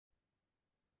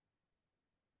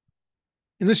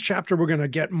In this chapter, we're going to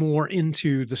get more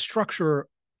into the structure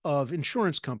of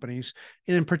insurance companies,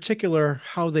 and in particular,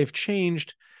 how they've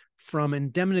changed from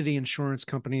indemnity insurance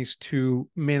companies to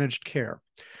managed care.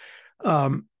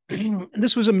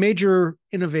 This was a major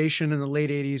innovation in the late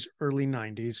 80s, early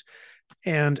 90s.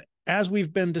 And as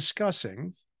we've been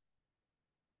discussing,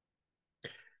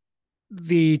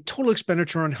 the total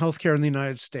expenditure on healthcare in the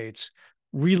United States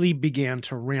really began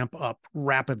to ramp up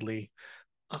rapidly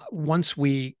once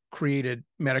we created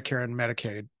Medicare and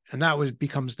Medicaid. And that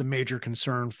becomes the major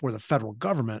concern for the federal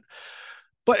government.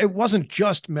 But it wasn't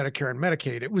just Medicare and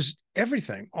Medicaid. It was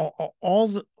everything.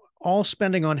 All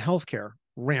spending on healthcare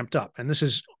ramped up. And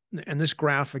this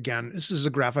graph, again, this is a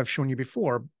graph I've shown you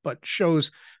before, but shows,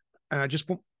 and I just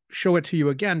won't show it to you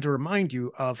again to remind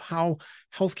you of how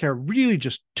healthcare really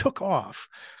just took off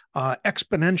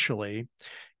exponentially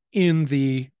in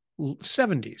the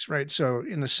 70s, right? So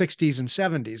in the 60s and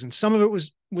 70s, and some of it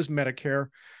was Medicare,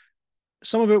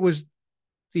 some of it was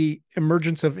the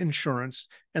emergence of insurance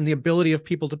and the ability of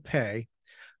people to pay,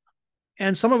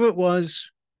 and some of it was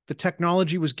the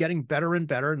technology was getting better and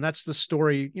better. And that's the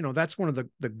story, that's one of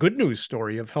the good news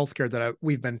story of healthcare that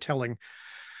we've been telling,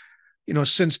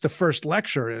 since the first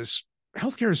lecture, is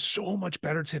healthcare is so much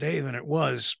better today than it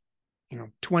was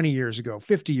 20 years ago,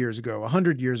 50 years ago,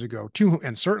 100 years ago,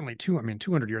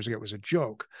 200 years ago, it was a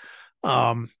joke.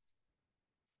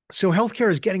 So healthcare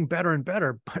is getting better and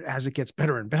better, but as it gets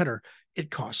better and better,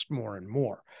 it costs more and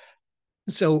more.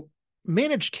 So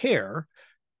managed care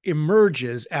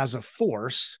emerges as a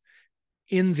force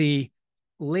in the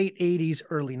late 80s,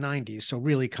 early 90s. So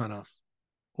really kind of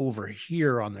over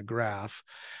here on the graph,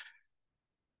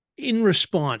 in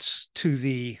response to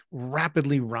the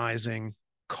rapidly rising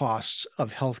costs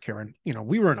of healthcare. And,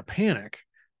 we were in a panic,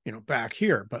 back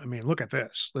here, but I mean, look at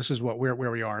this. This is where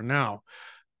we are now.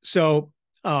 So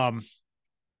TEFRA,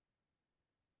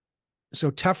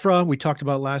 we talked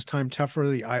about last time,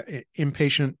 TEFRA, the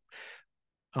inpatient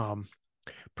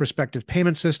prospective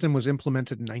payment system, was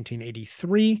implemented in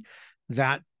 1983.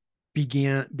 That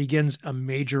begins a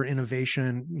major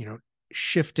innovation,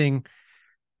 shifting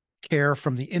care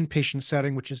from the inpatient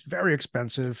setting, which is very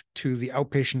expensive, to the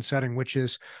outpatient setting, which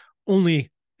is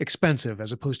only expensive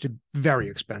as opposed to very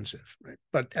expensive, right?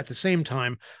 But at the same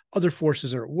time, other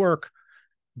forces are at work,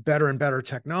 better and better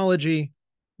technology,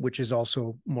 which is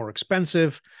also more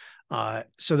expensive.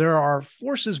 So there are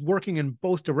forces working in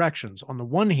both directions. On the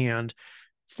one hand,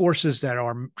 forces that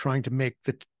are trying to make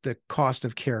the cost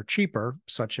of care cheaper,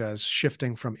 such as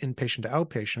shifting from inpatient to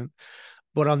outpatient.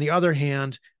 But on the other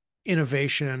hand,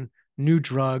 innovation, new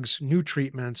drugs, new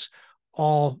treatments,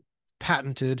 all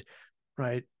patented,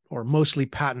 right? Or mostly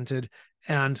patented,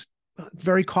 and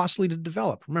very costly to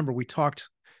develop. Remember, we talked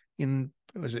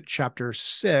chapter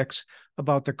 6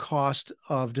 about the cost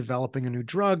of developing a new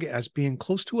drug as being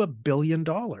close to $1 billion.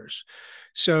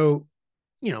 So,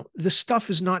 this stuff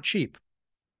is not cheap.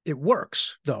 It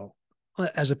works, though,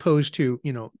 as opposed to,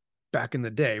 back in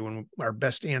the day when our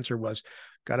best answer was,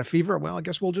 got a fever? Well, I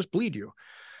guess we'll just bleed you.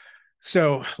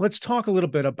 So let's talk a little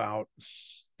bit about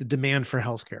the demand for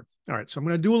healthcare. All right, so I'm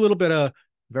going to do a little bit of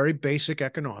very basic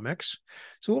economics.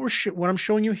 So what I'm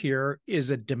showing you here is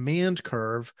a demand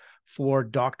curve for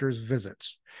doctors'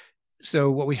 visits. So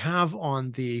what we have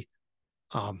on the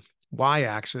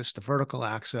y-axis, the vertical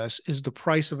axis, is the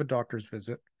price of a doctor's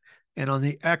visit. And on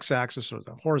the x-axis, or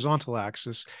the horizontal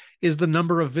axis, is the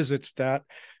number of visits that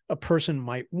a person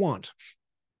might want.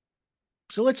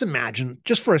 So let's imagine,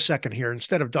 just for a second here,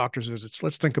 instead of doctor's visits,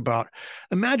 let's think about,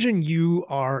 imagine you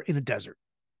are in a desert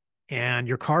and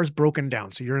your car's broken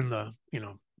down. So you're in the,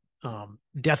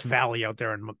 Death Valley out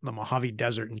there in the Mojave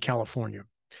Desert in California.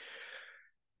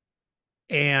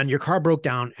 And your car broke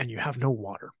down and you have no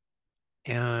water.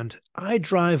 And I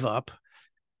drive up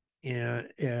and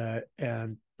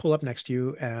pull up next to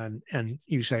you, and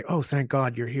you say, "Oh, thank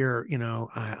God you're here.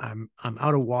 I'm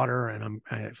out of water, and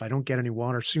if I don't get any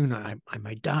water soon, I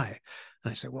might die."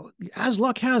 And I say, "Well, as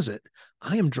luck has it,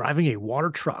 I am driving a water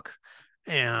truck,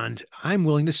 and I'm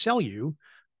willing to sell you,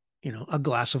 a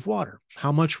glass of water.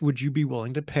 How much would you be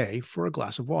willing to pay for a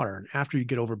glass of water?" And after you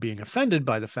get over being offended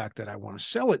by the fact that I want to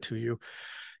sell it to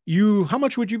you, how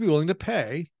much would you be willing to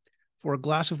pay for a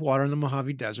glass of water in the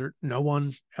Mojave Desert? No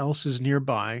one else is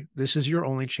nearby. This is your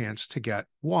only chance to get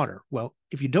water. Well,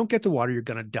 if you don't get the water, you're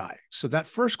going to die. So that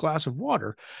first glass of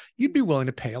water, you'd be willing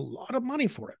to pay a lot of money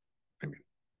for it. I mean,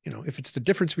 if it's the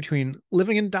difference between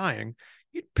living and dying,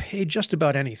 you'd pay just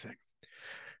about anything.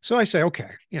 So I say,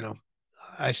 okay,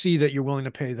 I see that you're willing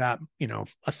to pay that,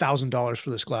 $1,000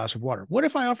 for this glass of water. What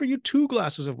if I offer you 2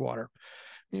 glasses of water?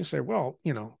 You say, well,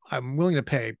 I'm willing to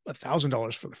pay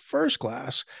 $1,000 for the first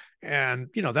glass, and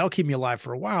that'll keep me alive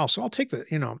for a while. So I'll take the.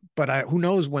 But who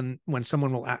knows when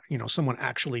someone will, someone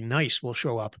actually nice will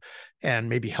show up and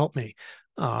maybe help me.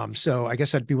 So I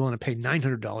guess I'd be willing to pay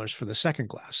 $900 for the second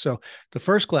glass. So the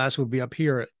first glass would be up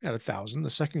here at 1,000. The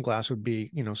second glass would be,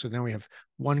 so now we have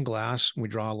one glass. We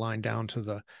draw a line down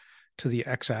to the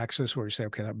x-axis where we say,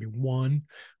 okay, that'd be one,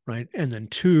 right? And then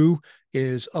two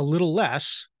is a little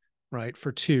less, right,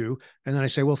 for two. And then I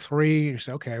say, well, three. And you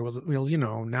say, okay, well,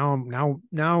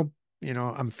 now,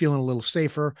 I'm feeling a little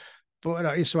safer.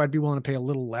 But so I'd be willing to pay a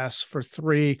little less for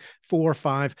 3, 4,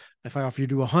 5. If I offer you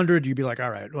to 100, you'd be like, all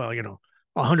right, well,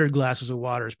 100 glasses of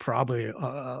water is probably,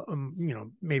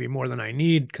 maybe more than I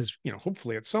need, because,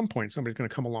 hopefully at some point somebody's going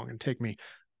to come along and take me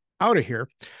out of here.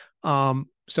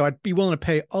 So I'd be willing to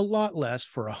pay a lot less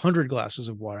for 100 glasses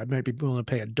of water. I might be willing to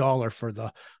pay $1 for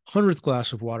the 100th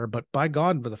glass of water, but by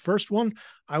God, for the first one,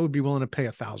 I would be willing to pay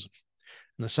 1,000,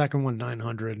 and the second one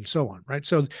 900, and so on, right?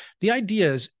 So the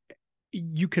idea is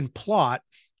you can plot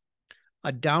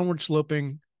a downward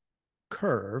sloping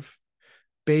curve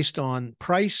based on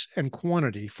price and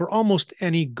quantity for almost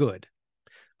any good.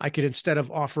 I could, instead of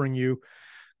offering you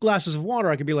glasses of water,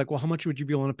 I could be like, well, how much would you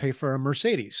be willing to pay for a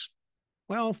Mercedes?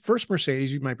 Well, first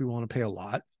Mercedes, you might be willing to pay a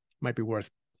lot, might be worth,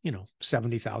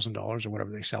 $70,000 or whatever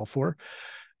they sell for.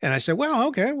 And I said, well,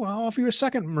 okay, well, I'll offer you a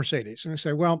second Mercedes. And I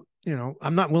say, well,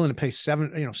 I'm not willing to pay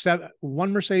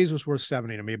one Mercedes was worth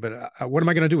 70 to me, but what am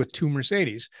I going to do with two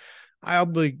Mercedes?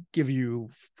 I'll give you,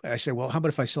 I say, well, how about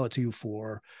if I sell it to you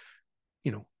for,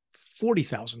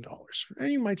 $40,000?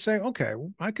 And you might say, okay,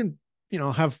 well, I can,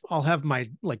 I'll have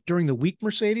my, like, during the week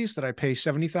Mercedes that I pay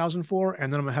 70,000 for,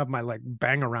 and then I'm gonna have my, like,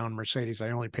 bang around Mercedes I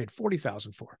only paid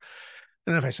 40,000 for.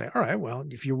 And if I say, all right, well,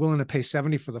 if you're willing to pay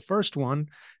 70 for the first one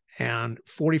and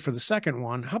 40 for the second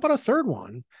one, how about a third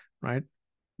one, right?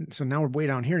 So now we're way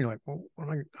down here. And you're like, well,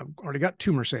 I've already got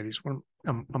two Mercedes.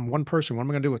 I'm one person. What am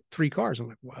I going to do with 3 cars? I'm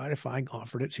like, what if I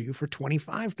offered it to you for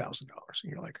 $25,000? And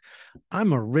you're like,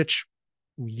 I'm a rich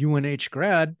UNH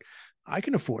grad. I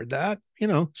can afford that,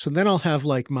 So then I'll have,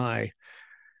 like, my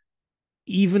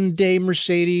even day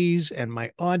Mercedes and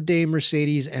my odd day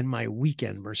Mercedes and my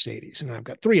weekend Mercedes. And I've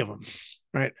got 3 of them.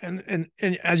 Right. And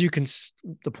as you can,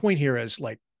 the point here is,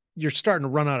 like, you're starting to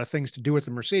run out of things to do with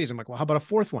the Mercedes. I'm like, well, how about a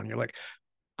 4th one? You're like,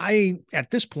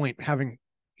 at this point, having,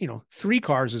 3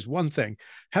 cars is one thing.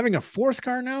 Having a 4th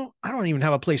car now, I don't even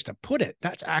have a place to put it.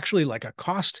 That's actually like a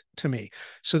cost to me.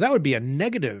 So that would be a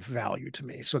negative value to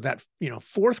me. So that,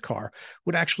 4th car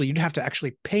you'd have to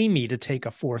actually pay me to take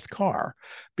a 4th car,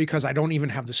 because I don't even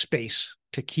have the space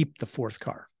to keep the 4th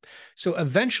car. So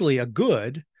eventually a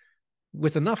good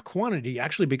with enough quantity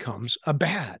actually becomes a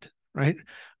bad, right?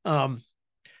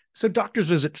 So doctor's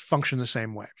visits function the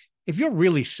same way. If you're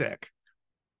really sick,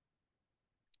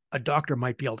 a doctor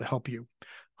might be able to help you.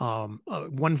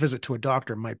 One visit to a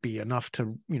doctor might be enough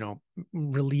to,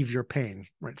 relieve your pain,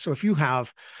 right? So if you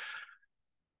have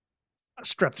a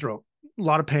strep throat, a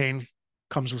lot of pain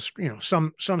comes with,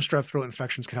 some strep throat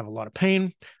infections can have a lot of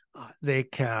pain. They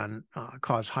can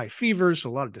cause high fevers, a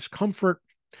lot of discomfort.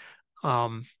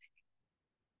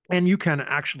 And you can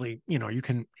actually,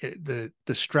 the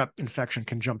strep infection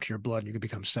can jump to your blood, and you can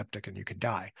become septic and you could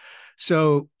die.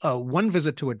 So one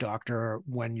visit to a doctor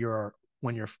when you're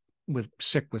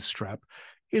sick with strep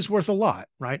is worth a lot,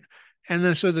 right? And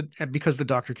then because the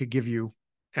doctor could give you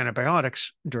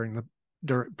antibiotics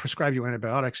prescribe you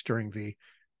antibiotics during the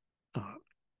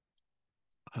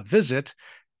visit,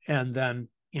 and then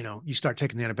you start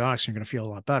taking the antibiotics, and you're going to feel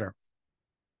a lot better.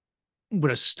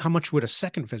 How much would a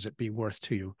second visit be worth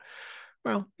to you?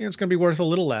 Well, it's going to be worth a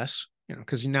little less,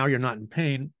 because now you're not in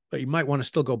pain, but you might want to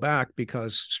still go back,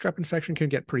 because strep infection can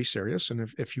get pretty serious. And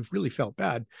if you've really felt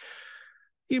bad,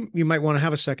 you might want to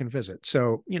have a second visit.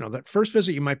 So, that first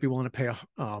visit, you might be willing to pay,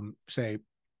 say,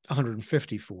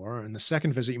 150 for, and the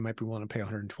second visit, you might be willing to pay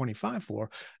 125 for.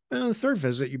 And the third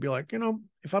visit, you'd be like,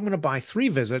 if I'm going to buy 3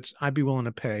 visits, I'd be willing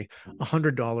to pay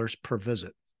 $100 per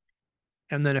visit.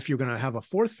 And then if you're going to have a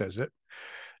 4th visit,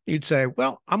 you'd say,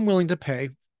 well, I'm willing to pay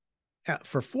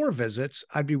for 4 visits.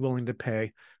 I'd be willing to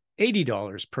pay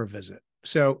 $80 per visit.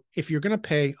 So if you're going to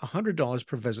pay $100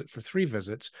 per visit for 3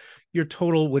 visits, your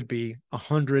total would be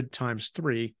 100 times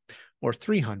 3, or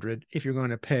 300. If you're going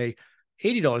to pay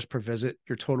 $80 per visit,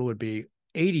 your total would be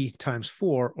 80 times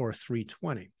 4, or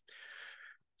 320.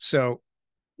 So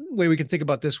the way we can think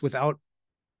about this without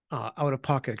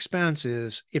out-of-pocket expense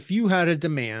is, if you had a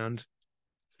demand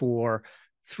for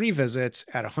 3 visits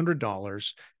at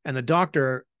 $100, and the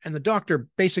doctor,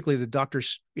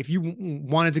 if you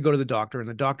wanted to go to the doctor and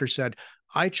the doctor said,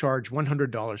 I charge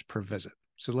 $100 per visit.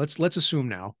 So let's assume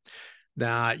now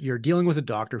that you're dealing with a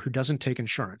doctor who doesn't take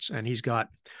insurance, and he's got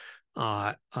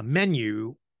a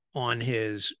menu on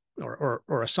his or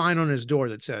a sign on his door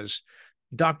that says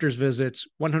doctor's visits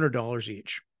 $100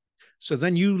 each. So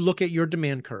then you look at your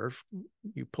demand curve,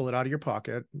 you pull it out of your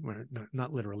pocket,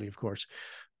 not literally, of course,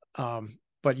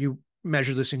 but you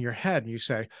measure this in your head and you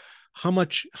say, how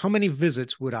many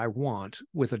visits would I want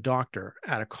with a doctor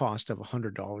at a cost of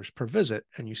 $100 per visit?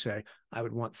 And you say, I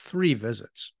would want 3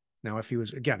 visits. Now, if he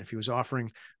was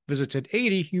offering visits at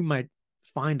 80, you might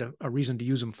find a reason to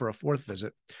use them for a 4th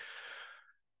visit.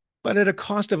 But at a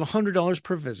cost of $100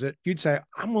 per visit, you'd say,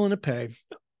 I'm willing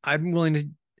to,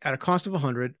 at a cost of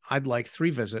 100, I'd like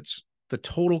 3 visits. The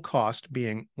total cost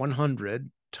being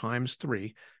 100 times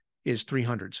 3 is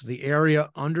 300. So the area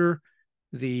under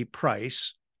the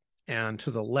price and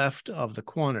to the left of the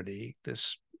quantity,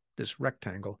 this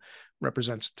rectangle,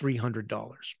 represents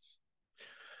 $300.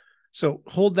 So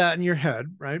hold that in your head,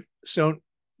 right? So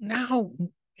now,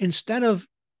 instead of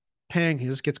paying,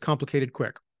 this gets complicated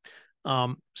quick.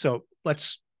 So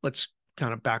let's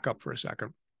kind of back up for a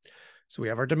second. So we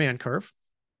have our demand curve.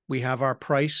 We have our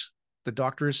price. The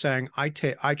doctor is saying, I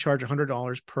charge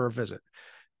 $100 per visit.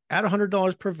 At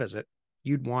 $100 per visit,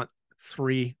 you'd want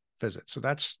 3 visits. So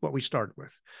that's what we started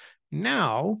with.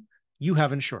 Now you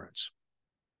have insurance.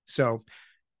 So,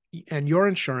 and your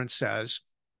insurance says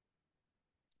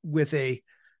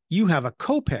you have a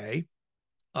copay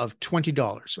of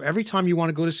 $20. So every time you want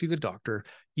to go to see the doctor,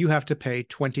 you have to pay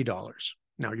 $20.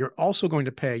 Now you're also going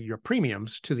to pay your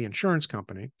premiums to the insurance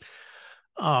company.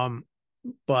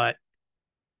 But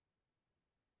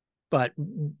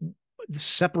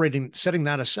setting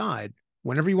that aside,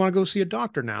 whenever you want to go see a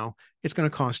doctor now, it's going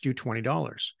to cost you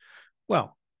 $20.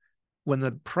 Well, when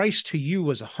the price to you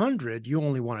was 100, you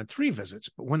only wanted 3 visits.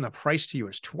 But when the price to you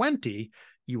is 20,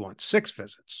 you want 6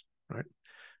 visits, right?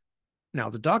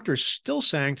 Now the doctor is still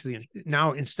saying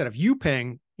now instead of you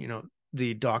paying,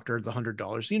 the doctor the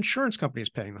 $100, the insurance company is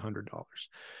paying the $100.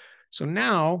 So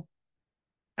now,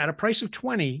 at a price of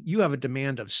 20, you have a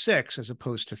demand of 6 as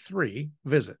opposed to 3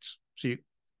 visits. So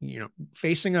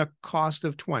facing a cost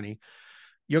of 20,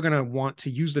 you're going to want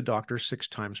to use the doctor 6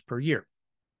 times per year.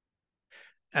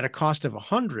 At a cost of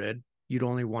 100, you'd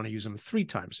only want to use them 3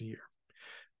 times a year.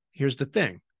 Here's the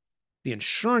thing. The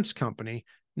insurance company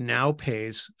now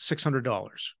pays $600,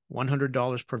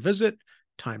 $100 per visit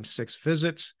times 6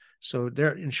 visits. So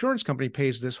their insurance company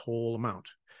pays this whole amount.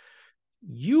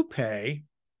 You pay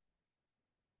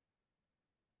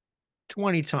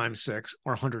 20 times 6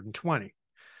 or 120.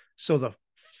 So the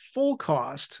full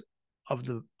cost of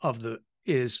the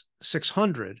is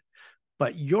 600,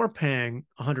 but you're paying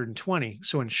 120.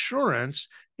 So insurance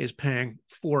is paying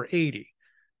 480.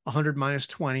 100 minus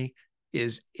 20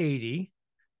 is 80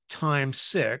 times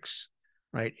 6,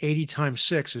 right? 80 times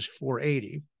 6 is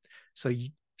 480. So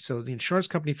the insurance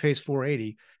company pays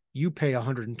 480, you pay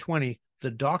 120,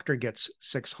 the doctor gets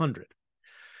 600.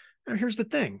 Now here's the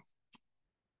thing.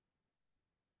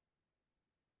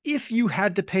 If you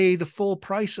had to pay the full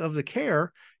price of the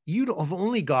care, you'd have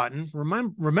only gotten,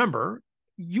 remember,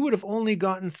 you would have only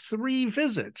gotten 3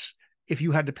 visits if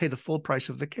you had to pay the full price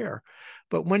of the care.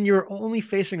 But when you're only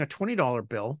facing a $20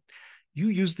 bill, you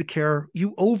use the care,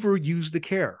 you overuse the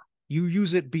care. You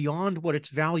use it beyond what its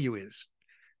value is.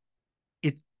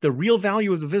 The real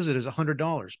value of the visit is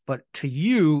 $100, but to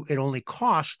you, it only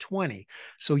costs 20.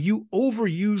 So you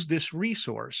overuse this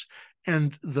resource.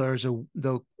 And there's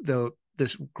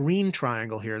this green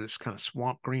triangle here, this kind of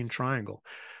swamp green triangle,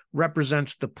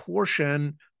 represents the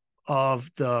portion of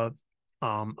the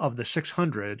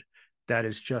 600 that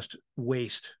is just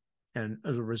waste and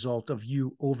as a result of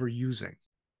you overusing.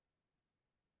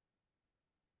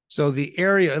 So the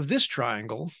area of this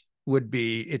triangle would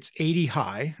be, it's 80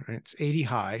 high, right? It's 80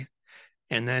 high,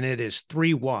 and then it is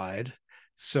 3 wide.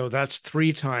 So that's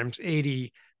 3 times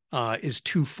 80 is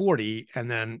 240, and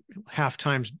then half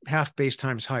base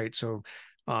times height. So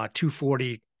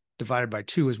 240 divided by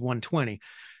 2 is 120.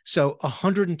 So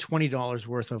 $120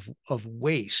 worth of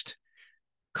waste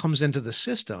comes into the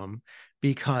system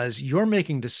because you're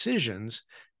making decisions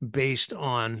based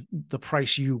on the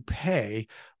price you pay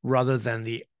rather than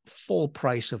the full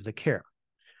price of the care.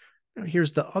 Now,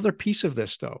 here's the other piece of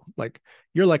this, though.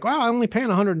 You're like, wow, I'm only paying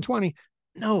 120.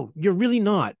 No, you're really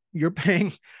not. You're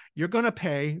going to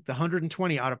pay the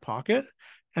 120 out of pocket,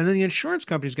 and then the insurance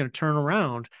company is going to turn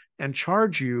around and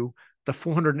charge you the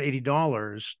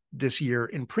 $480 this year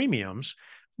in premiums,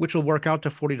 which will work out to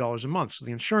 $40 a month. So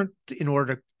the insurance, in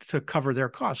order to cover their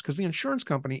costs, because the insurance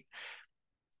company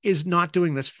is not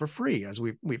doing this for free, as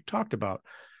we've talked about.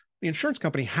 The insurance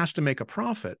company has to make a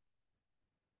profit.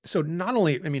 so not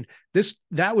only, I mean,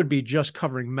 that would be just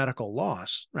covering medical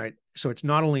loss, right? So it's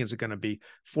not only is it going to be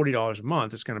 $40 a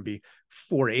month, it's going to be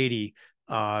 480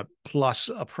 plus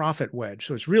a profit wedge.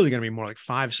 So it's really going to be more like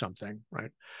five something,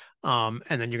 right? And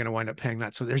then you're going to wind up paying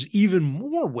that. So there's even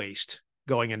more waste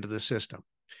going into the system.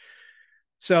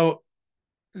 So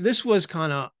this was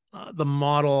kind of the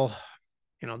model.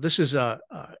 This is a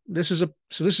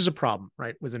problem,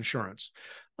 right, with insurance.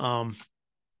 And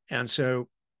so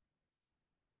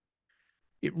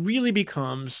it really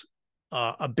becomes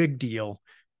a big deal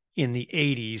in the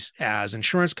 80s as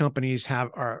insurance companies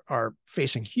are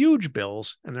facing huge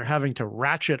bills, and they're having to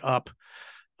ratchet up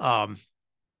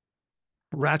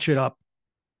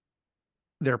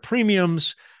their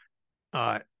premiums.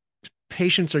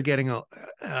 Patients are getting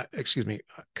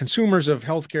consumers of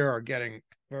healthcare are getting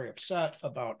very upset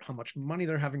about how much money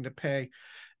they're having to pay,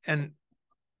 and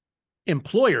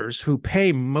employers who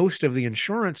pay most of the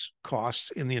insurance costs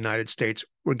in the United States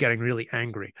were getting really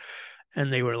angry.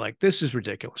 And they were like, this is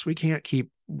ridiculous. We can't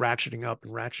keep ratcheting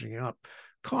up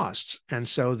costs. And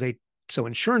so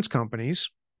insurance companies,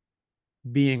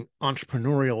 being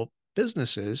entrepreneurial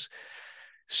businesses,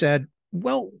 said,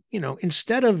 well,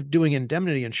 instead of doing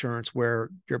indemnity insurance where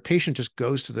your patient just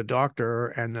goes to the doctor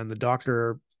and then the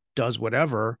doctor does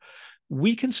whatever,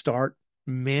 we can start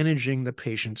managing the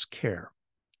patient's care.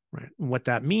 Right. And what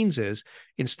that means is,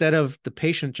 instead of the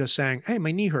patient just saying, hey,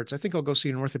 my knee hurts, I think I'll go see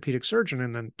an orthopedic surgeon,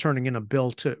 and then turning in a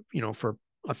bill to, for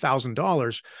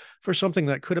 $1,000 for something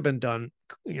that could have been done,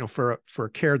 for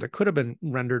care that could have been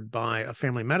rendered by a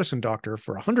family medicine doctor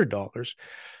for $100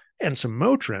 and some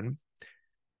Motrin,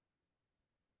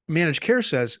 managed care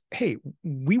says, hey,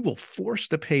 we will force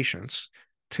the patients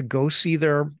to go see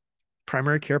their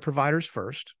primary care providers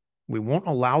first. We won't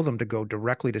allow them to go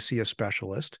directly to see a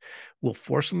specialist. We'll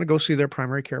force them to go see their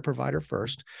primary care provider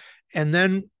first. And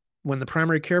then when the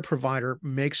primary care provider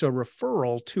makes a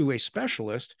referral to a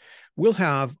specialist,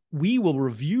 we will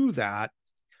review that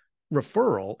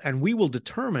referral, and we will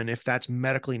determine if that's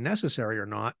medically necessary or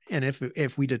not. And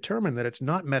if we determine that it's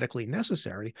not medically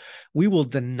necessary, we will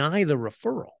deny the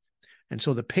referral. And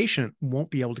so the patient won't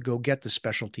be able to go get the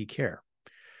specialty care.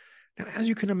 Now, as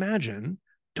you can imagine,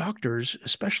 doctors,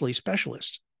 especially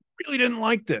specialists, really didn't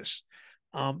like this.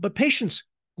 But patients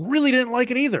really didn't like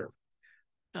it either,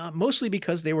 mostly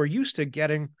because they were used to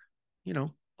getting,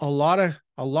 a lot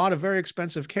of very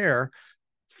expensive care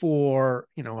for,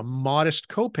 a modest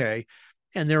copay.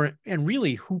 And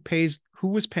really who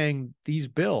was paying these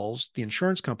bills, the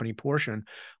insurance company portion,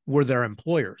 were their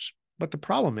employers. But the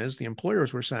problem is the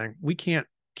employers were saying, we can't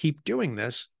keep doing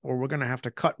this, or we're going to have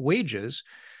to cut wages.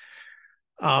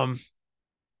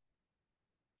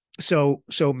 So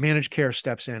managed care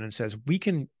steps in and says, we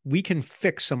can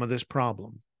fix some of this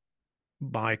problem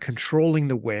by controlling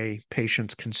the way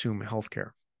patients consume healthcare.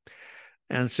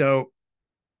 And so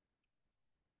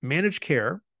managed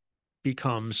care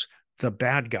becomes the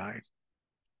bad guy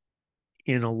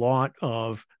in a lot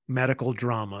of medical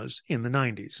dramas in the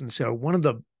 90s. And so one of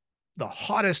the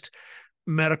hottest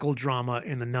medical drama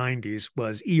in the 90s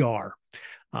was ER.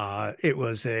 It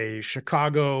was a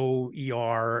Chicago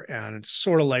ER, and it's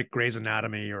sort of like Grey's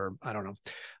Anatomy, or I don't know,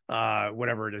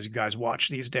 whatever it is you guys watch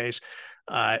these days.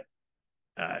 And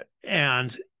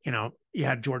you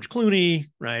had George Clooney,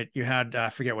 right? You had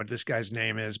I forget what this guy's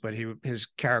name is, but his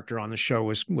character on the show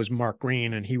was Mark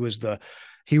Green, and he was the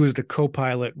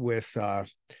co-pilot with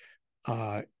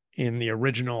in the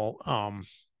original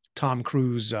Tom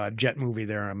Cruise jet movie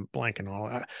there. I'm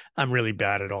blanking I'm really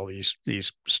bad at all these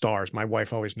stars. My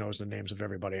wife always knows the names of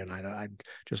everybody, and I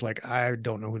just like, I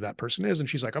don't know who that person is, and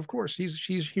she's like, of course,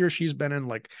 she's been in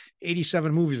like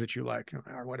 87 movies that you like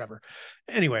or whatever.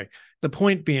 Anyway, the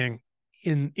point being,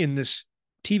 in this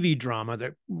TV drama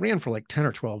that ran for like 10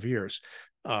 or 12 years,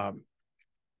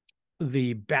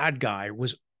 the bad guy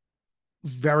was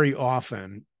very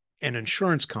often an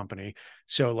insurance company.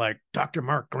 So like Dr.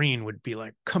 Mark Green would be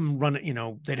like, come run it,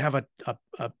 they'd have a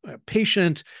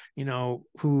patient,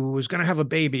 who was going to have a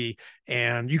baby,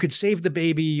 and you could save the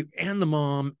baby and the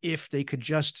mom if they could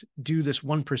just do this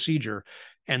one procedure.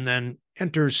 And then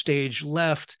enter stage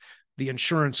left, the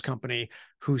insurance company,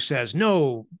 who says,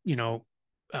 no,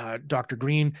 Dr.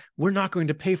 Green, we're not going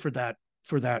to pay for that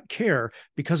care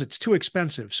because it's too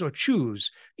expensive. So choose,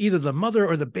 either the mother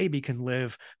or the baby can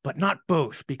live, but not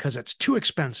both because it's too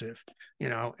expensive,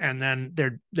 and then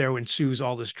there ensues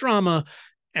all this drama.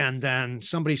 And then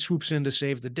somebody swoops in to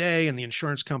save the day, and the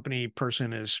insurance company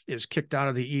person is kicked out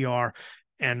of the ER,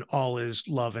 and all is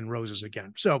love and roses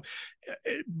again. So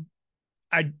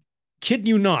kid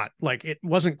you not, like it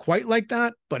wasn't quite like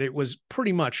that, but it was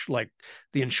pretty much like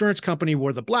the insurance company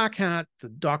wore the black hat, the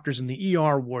doctors in the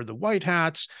ER wore the white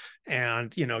hats,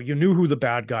 and you knew who the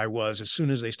bad guy was as soon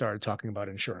as they started talking about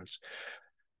insurance.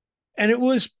 And it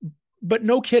was, but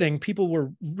no kidding, people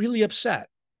were really upset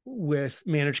with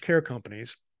managed care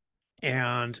companies.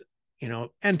 And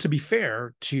and to be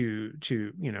fair to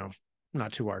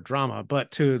not to our drama,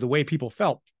 but to the way people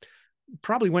felt,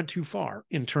 probably went too far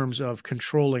in terms of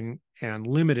controlling and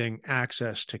limiting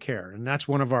access to care. And that's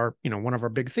one of our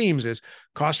big themes is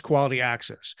cost, quality,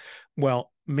 access.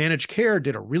 Well, managed care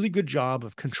did a really good job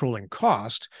of controlling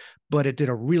cost, but it did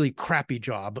a really crappy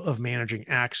job of managing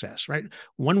access, right?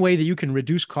 One way that you can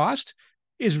reduce cost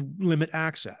is limit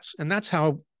access. And that's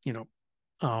how,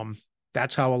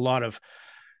 that's how a lot of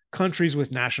countries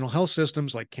with national health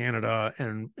systems like Canada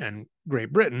and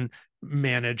Great Britain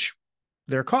manage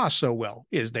their costs so well,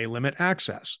 is they limit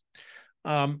access.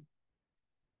 And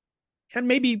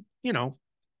maybe,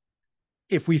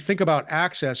 if we think about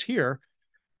access here,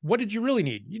 what did you really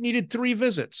need? You needed 3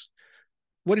 visits.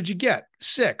 What did you get?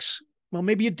 6. Well,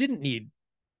 maybe you didn't need,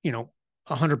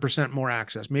 100% more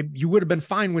access. Maybe you would have been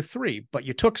fine with 3, but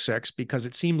you took 6 because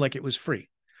it seemed like it was free.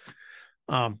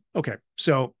 Okay.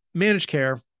 So managed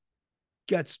care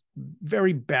gets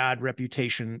very bad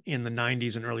reputation in the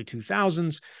 90s and early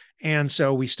 2000s. And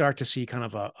so we start to see kind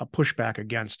of a pushback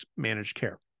against managed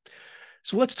care.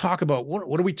 So let's talk about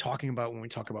what are we talking about when we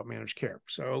talk about managed care?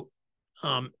 So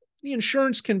the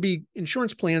insurance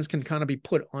plans can kind of be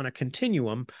put on a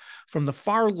continuum from the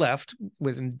far left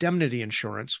with indemnity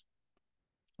insurance,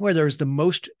 where there's the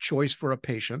most choice for a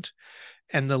patient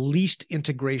and the least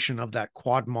integration of that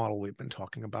quad model we've been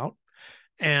talking about.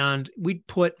 And we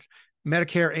put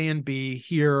Medicare A and B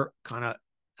here kind of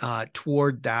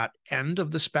toward that end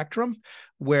of the spectrum,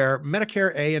 where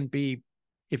Medicare A and B,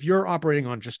 if you're operating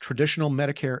on just traditional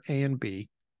Medicare A and B,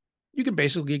 you can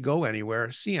basically go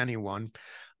anywhere, see anyone,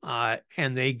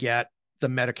 and they get the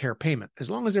Medicare payment.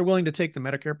 As long as they're willing to take the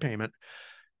Medicare payment,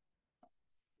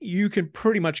 you can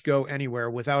pretty much go anywhere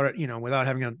without it, without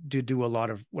having to do a lot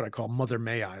of what I call mother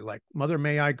may I, like mother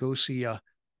may I go see a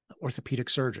orthopedic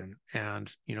surgeon.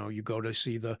 And, you go to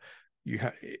see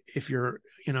if you're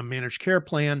in a managed care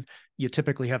plan, you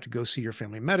typically have to go see your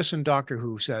family medicine doctor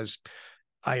who says,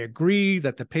 I agree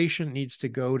that the patient needs to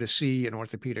go to see an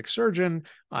orthopedic surgeon.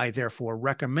 I therefore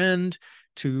recommend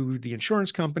to the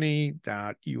insurance company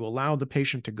that you allow the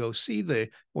patient to go see the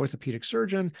orthopedic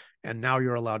surgeon. And now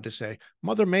you're allowed to say,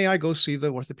 mother, may I go see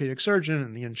the orthopedic surgeon?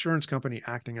 And the insurance company,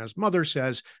 acting as mother,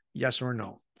 says yes or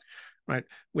no, right?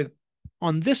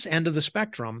 On this end of the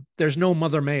spectrum, there's no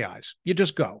mother may I's. You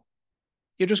just go.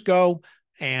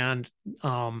 And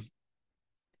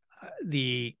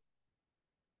the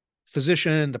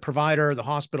physician, the provider, the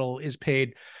hospital is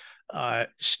paid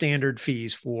standard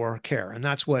fees for care. And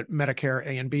that's what Medicare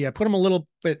A and B, I put them a little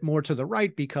bit more to the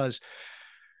right because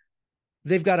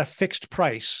they've got a fixed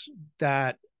price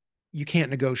that you can't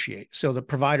negotiate. So the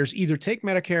providers either take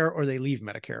Medicare or they leave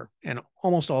Medicare. And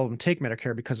almost all of them take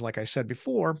Medicare because, like I said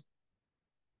before,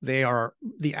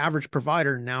 the average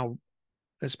provider now,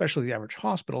 especially the average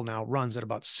hospital now, runs at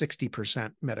about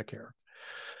 60% Medicare.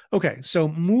 Okay, so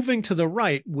moving to the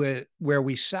right where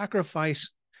we sacrifice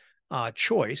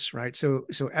choice, right? So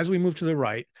as we move to the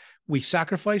right, we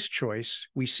sacrifice choice.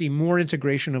 We see more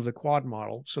integration of the quad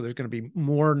model. So there's going to be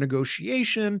more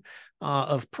negotiation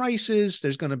of prices.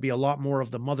 There's going to be a lot more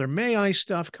of the mother may I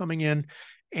stuff coming in,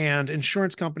 and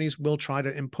insurance companies will try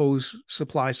to impose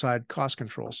supply side cost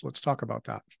controls. So let's talk about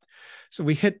that. So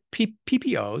we hit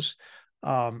PPOs,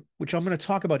 which I'm going to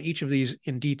talk about each of these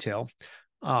in detail.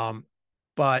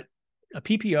 But a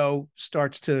PPO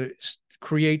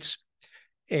creates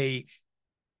a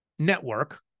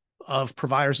network of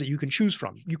providers that you can choose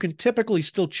from. You can typically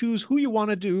still choose who you want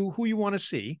to do, who you want to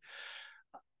see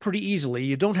pretty easily.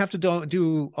 You don't have to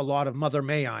do a lot of mother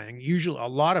may I-ing. Usually a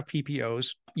lot of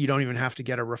PPOs, you don't even have to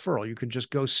get a referral. You can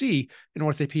just go see an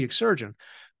orthopedic surgeon.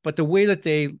 But the way that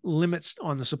they limit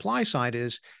on the supply side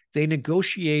is they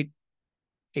negotiate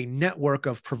a network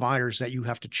of providers that you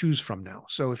have to choose from now.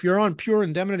 So if you're on pure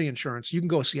indemnity insurance, you can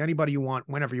go see anybody you want,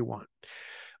 whenever you want.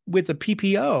 With the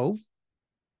PPO,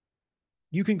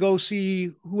 you can go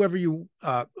see whoever you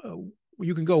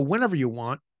can go whenever you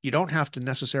want. You don't have to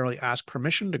necessarily ask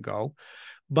permission to go,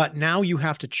 but now you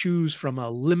have to choose from a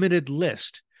limited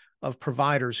list of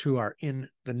providers who are in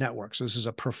the network. So this is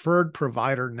a preferred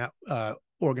provider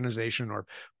organization,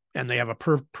 and they have a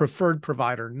preferred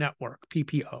provider network,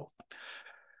 PPO.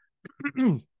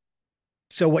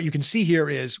 So what you can see here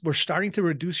is we're starting to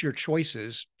reduce your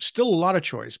choices, still a lot of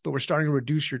choice, but we're starting to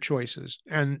reduce your choices.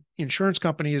 And insurance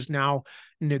company is now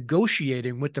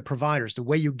negotiating with the providers. The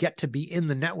way you get to be in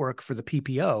the network for the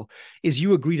PPO is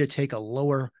you agree to take a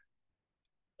lower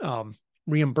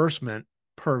reimbursement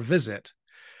per visit.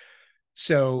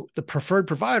 So the preferred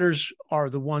providers are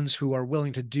the ones who are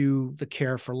willing to do the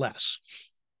care for less.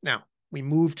 Now, we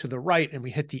move to the right and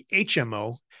we hit the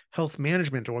HMO, health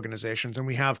management organizations, and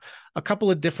we have a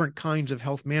couple of different kinds of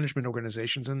health management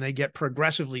organizations, and they get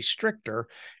progressively stricter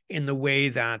in the way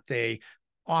that they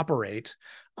operate.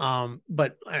 And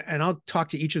I'll talk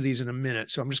to each of these in a minute.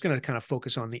 So I'm just going to kind of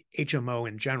focus on the HMO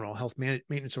in general, health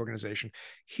maintenance organization.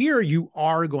 Here, you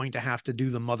are going to have to do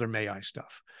the Mother May I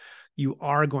stuff. You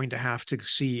are going to have to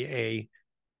see a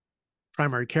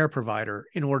primary care provider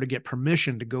in order to get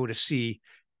permission to go to see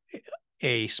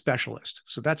a specialist.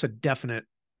 So that's a definite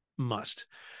must.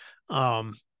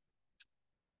 But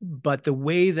the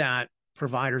way that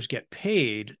providers get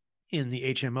paid in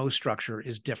the HMO structure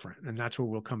is different. And that's what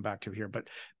we'll come back to here. But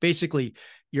basically,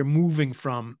 you're moving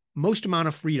from most amount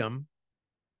of freedom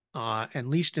and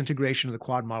least integration of the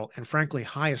quad model, and frankly,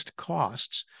 highest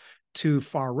costs, to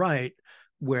far right,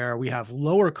 where we have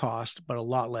lower cost, but a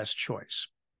lot less choice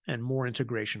and more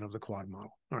integration of the quad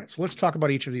model. All right, so let's talk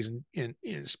about each of these in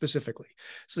specifically.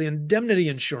 So the indemnity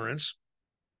insurance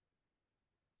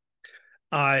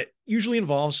usually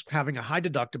involves having a high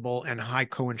deductible and high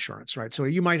coinsurance, right? So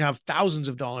you might have thousands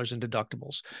of dollars in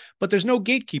deductibles, but there's no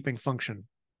gatekeeping function.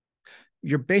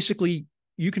 You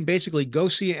can basically go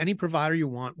see any provider you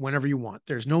want whenever you want.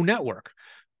 There's no network,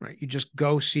 right? You just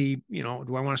go see,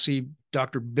 do I want to see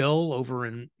Dr. Bill over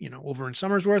in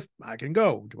Somersworth? I can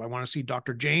go. Do I want to see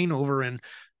Dr. Jane over in,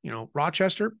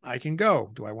 Rochester? I can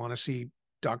go. Do I want to see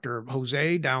Dr.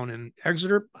 Jose down in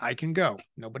Exeter? I can go.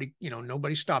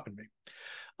 Nobody's stopping me.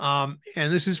 And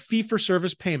this is fee for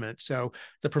service payment. So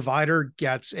the provider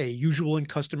gets a usual and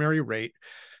customary rate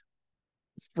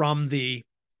from the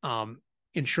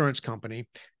insurance company,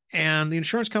 and the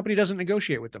insurance company doesn't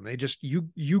negotiate with them. They just,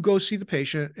 you go see the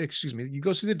patient, you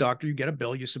go see the doctor, you get a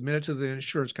bill, you submit it to the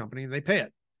insurance company, and they pay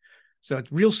it. So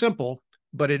it's real simple,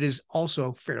 but it is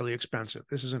also fairly expensive.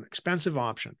 This is an expensive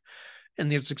option.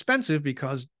 And it's expensive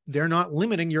because they're not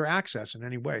limiting your access in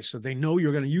any way. So they know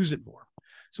you're going to use it more.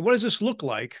 So what does this look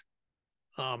like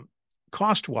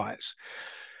cost-wise?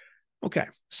 Okay,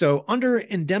 so under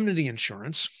indemnity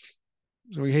insurance,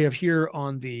 so we have here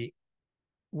on the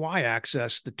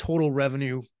y-axis the total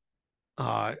revenue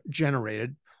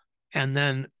generated, and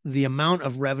then the amount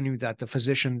of revenue that the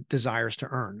physician desires to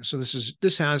earn.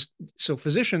 So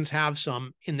physicians have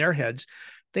some in their heads,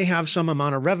 they have some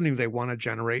amount of revenue they want to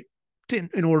generate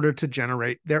in order to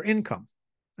generate their income.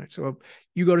 Right? So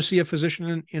you go to see a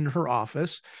physician in her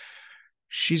office,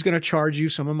 she's going to charge you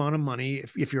some amount of money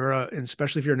if you're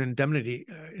especially if you're an indemnity,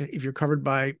 if you're covered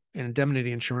by an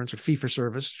indemnity insurance or fee for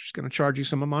service, she's going to charge you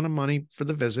some amount of money for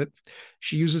the visit.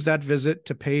 She uses that visit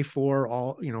to pay for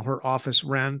all, her office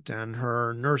rent and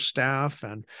her nurse staff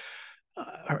and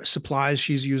her supplies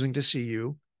she's using to see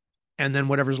you. And then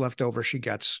whatever's left over, she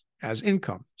gets as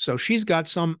income. So she's got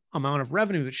some amount of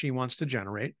revenue that she wants to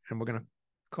generate. And we're going to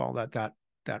call that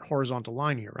horizontal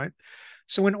line here, right?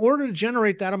 So in order to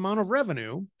generate that amount of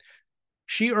revenue,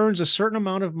 she earns a certain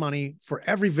amount of money for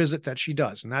every visit that she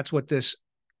does. And that's what this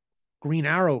green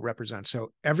arrow represents.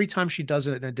 So every time she does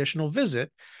an additional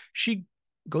visit, she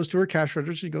goes to her cash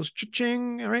register, she goes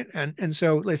cha-ching, right? And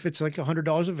so if it's like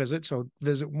 $100 a visit, so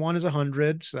visit 1 is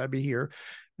 100, so that'd be here.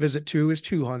 Visit 2 is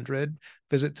 200,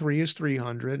 visit 3 is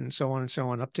 300, and so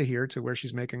on up to here to where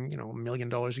she's making, $1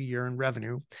 million a year in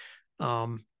revenue.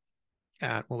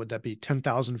 At what would that be?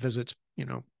 10,000 visits,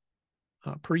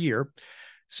 per year.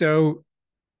 So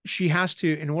she has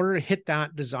to, in order to hit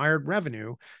that desired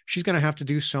revenue, she's going to have to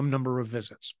do some number of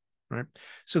visits, right?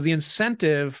 So the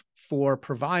incentive for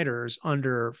providers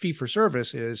under fee for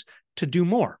service is to do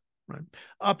more, right?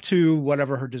 Up to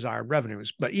whatever her desired revenue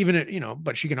is. But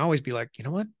but she can always be like, you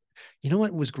know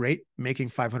what was great? Making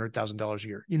 $500,000 a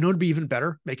year. It'd be even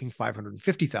better making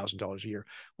 $550,000 a year.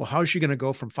 Well, how is she going to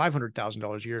go from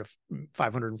 $500,000 a year to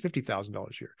 $550,000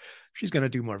 a year? She's going to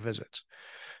do more visits.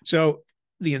 So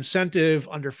the incentive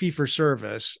under fee for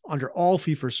service, under all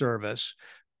fee for service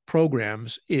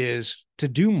programs, is to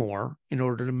do more in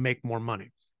order to make more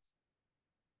money.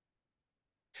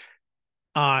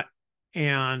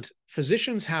 And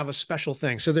physicians have a special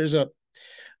thing. So there's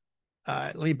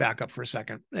let me back up for a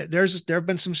second. There have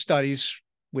been some studies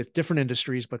with different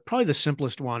industries, but probably the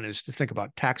simplest one is to think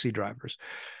about taxi drivers.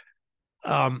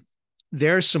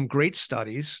 There's some great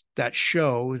studies that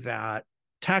show that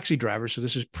taxi drivers. So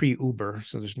this is pre-Uber.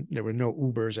 So there were no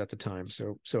Ubers at the time.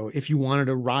 So if you wanted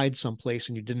to ride someplace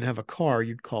and you didn't have a car,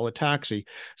 you'd call a taxi.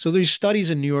 So there's studies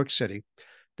in New York City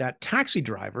that taxi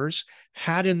drivers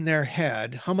had in their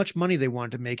head how much money they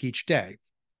wanted to make each day.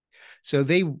 So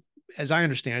they, as I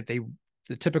understand it,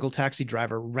 the typical taxi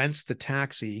driver rents the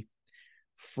taxi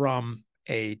from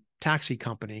a taxi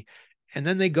company, and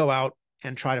then they go out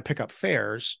and try to pick up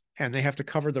fares, and they have to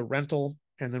cover the rental,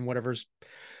 and then whatever's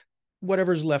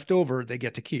left over, they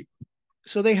get to keep.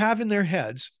 So they have in their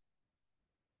heads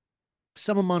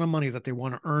some amount of money that they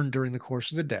want to earn during the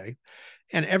course of the day.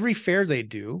 And every fare they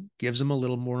do gives them a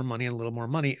little more money and a little more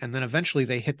money. And then eventually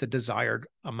they hit the desired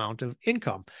amount of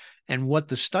income. And what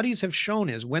the studies have shown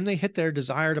is when they hit their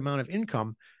desired amount of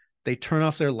income, they turn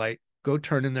off their light, go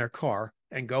turn in their car,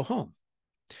 and go home.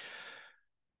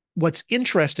 What's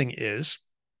interesting is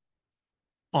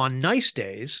on nice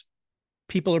days,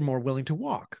 people are more willing to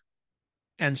walk.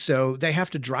 And so they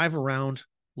have to drive around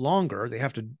longer. They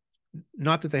have to,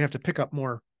 not that they have to pick up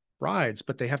more rides,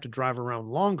 but they have to drive around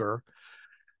longer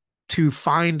to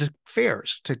find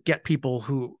fares to get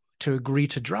people to agree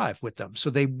to drive with them. So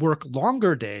they work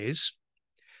longer days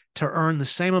to earn the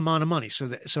same amount of money.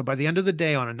 So by the end of the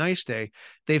day, on a nice day,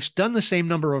 they've done the same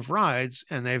number of rides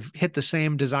and they've hit the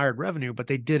same desired revenue, but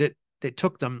they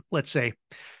took them, let's say,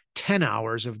 10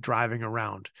 hours of driving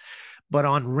around. But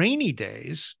on rainy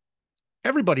days,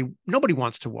 nobody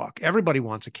wants to walk. Everybody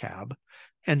wants a cab.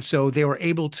 And so they were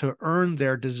able to earn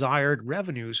their desired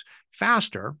revenues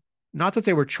faster. Not that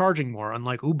they were charging more,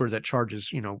 unlike Uber that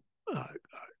charges,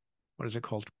 what is it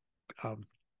called?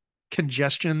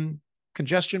 Congestion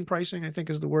pricing, I think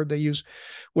is the word they use,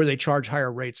 where they charge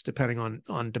higher rates depending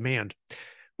on demand,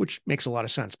 which makes a lot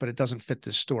of sense, but it doesn't fit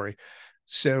this story.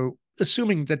 So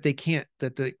assuming that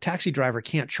the taxi driver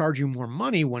can't charge you more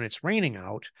money when it's raining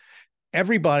out,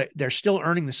 they're still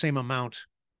earning the same amount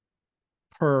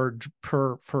per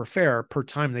fare per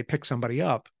time they pick somebody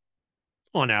up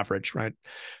on average, right?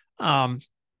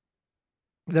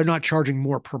 They're not charging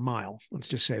more per mile. Let's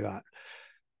just say that.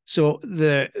 So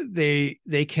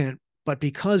they can, but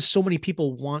because so many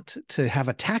people want to have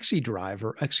a taxi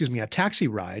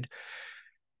ride,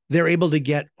 they're able to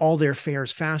get all their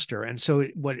fares faster. And so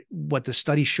what the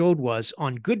study showed was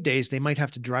on good days, they might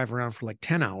have to drive around for like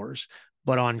 10 hours,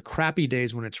 but on crappy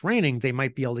days when it's raining, they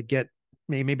might be able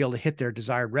to hit their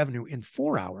desired revenue in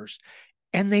 4 hours.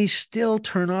 And they still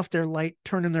turn off their light,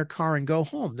 turn in their car, and go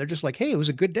home. They're just like, hey, it was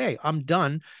a good day. I'm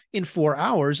done in 4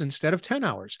 hours instead of 10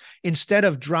 hours. Instead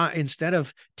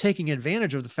of taking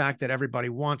advantage of the fact that everybody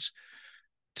wants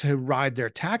to ride their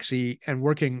taxi and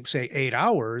working, say, 8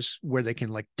 hours where they can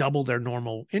like double their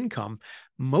normal income,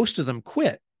 most of them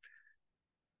quit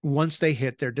once they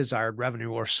hit their desired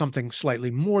revenue or something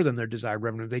slightly more than their desired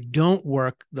revenue. They don't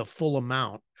work the full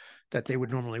amount that they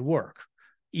would normally work,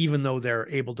 even though they're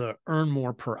able to earn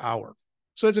more per hour.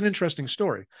 So it's an interesting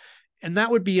story. And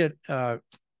that would be the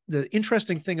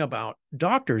interesting thing about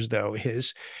doctors, though,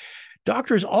 is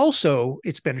doctors also,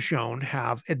 it's been shown,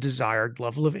 have a desired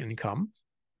level of income.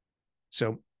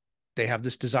 So they have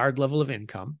this desired level of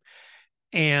income.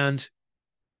 And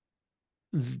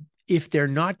if they're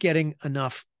not getting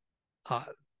enough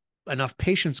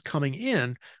patients coming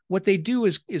in, what they do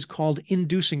is called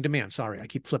inducing demand. Sorry, I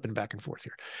keep flipping back and forth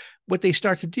here. What they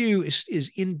start to do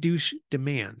is induce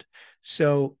demand.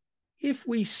 So if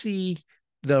we see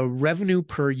the revenue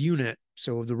per unit,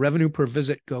 so the revenue per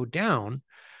visit go down,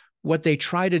 what they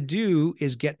try to do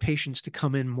is get patients to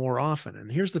come in more often. And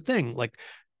here's the thing, like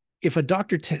if a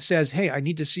doctor says, hey, I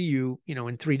need to see you,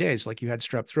 in 3 days, like you had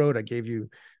strep throat, I gave you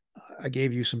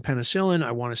some penicillin,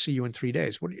 I want to see you in 3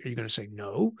 days. What are you going to say?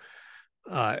 No.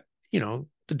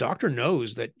 The doctor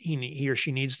knows that he or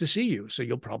she needs to see you, so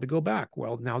you'll probably go back.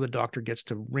 Well, now the doctor gets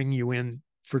to ring you in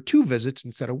for 2 visits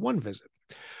instead of 1 visit.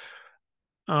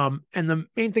 And the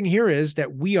main thing here is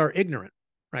that we are ignorant,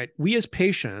 right? We as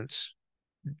patients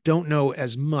don't know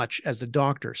as much as the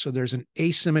doctor. So there's an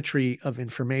asymmetric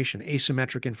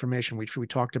information, which we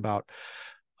talked about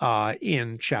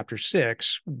in chapter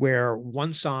 6, where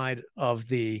one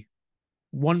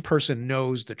person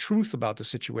knows the truth about the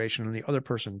situation and the other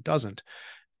person doesn't.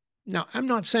 Now, I'm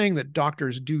not saying that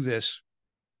doctors do this.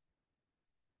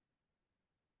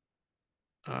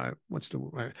 I'm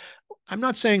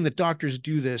not saying that doctors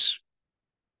do this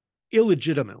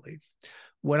illegitimately.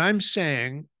 What I'm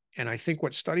saying, and I think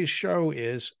what studies show,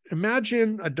 is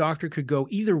imagine a doctor could go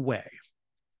either way,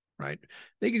 right?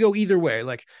 They could go either way.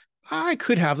 Like, I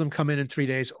could have them come in 3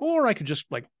 days, or I could just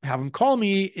like have them call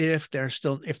me if they're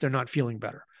not feeling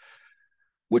better.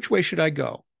 Which way should I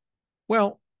go?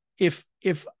 Well, if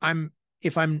I'm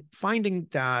finding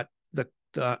that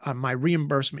my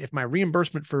reimbursement, if my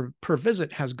reimbursement per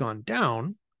visit has gone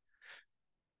down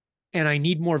and I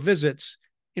need more visits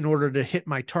in order to hit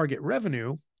my target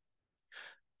revenue,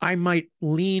 I might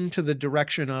lean to the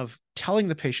direction of telling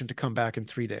the patient to come back in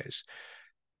 3 days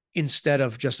instead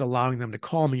of just allowing them to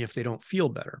call me if they don't feel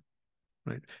better,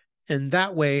 right? And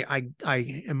that way I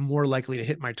am more likely to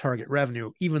hit my target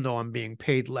revenue, even though I'm being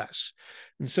paid less.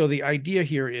 And so the idea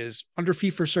here is under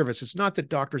fee for service. It's not that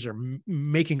doctors are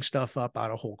making stuff up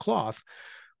out of whole cloth.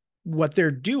 What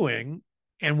they're doing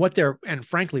and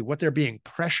frankly, what they're being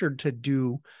pressured to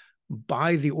do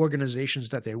by the organizations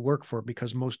that they work for,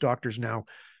 because most doctors now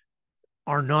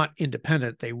are not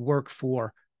independent. They work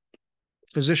for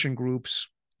physician groups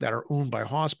that are owned by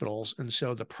hospitals. And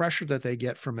so the pressure that they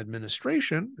get from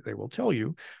administration, they will tell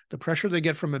you, the pressure they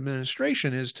get from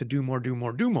administration is to do more, do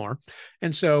more, do more.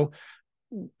 And so,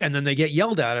 and then they get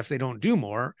yelled at if they don't do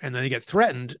more, and then they get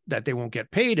threatened that they won't get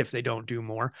paid if they don't do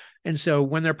more. And so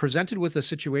when they're presented with a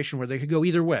situation where they could go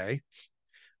either way,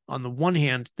 on the one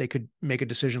hand, they could make a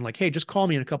decision like, hey, just call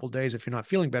me in a couple of days if you're not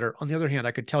feeling better. On the other hand,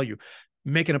 I could tell you,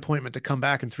 make an appointment to come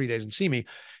back in 3 days and see me.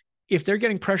 If they're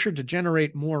getting pressured to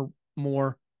generate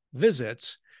more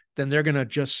visits, then they're going to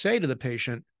just say to the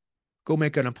patient, go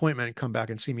make an appointment and come back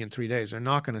and see me in 3 days. They're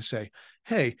not going to say,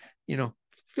 hey,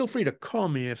 feel free to call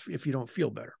me if you don't feel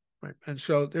better, right? And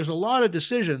so there's a lot of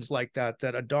decisions like that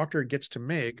a doctor gets to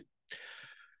make.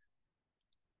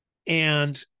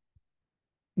 And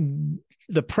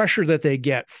the pressure that they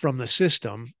get from the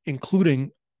system,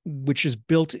 including, which is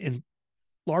built in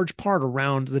large part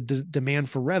around the demand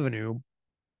for revenue,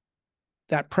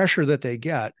 that pressure that they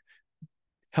get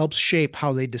helps shape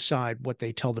how they decide what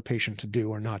they tell the patient to do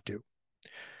or not do.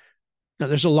 Now,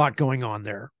 there's a lot going on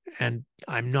there, and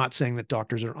I'm not saying that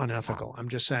doctors are unethical. I'm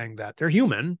just saying that they're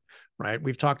human, right?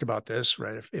 We've talked about this,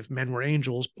 right? If men were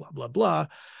angels, blah, blah, blah.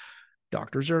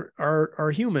 Doctors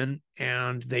are human,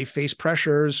 and they face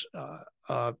pressures,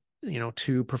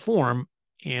 to perform.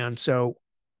 And so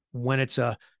when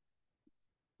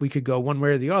we could go one way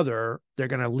or the other, they're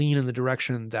going to lean in the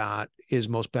direction that is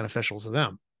most beneficial to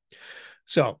them.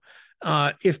 So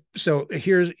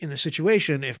here's in the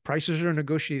situation, if prices are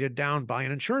negotiated down by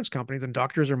an insurance company, then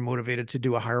doctors are motivated to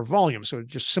do a higher volume. So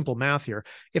just simple math here.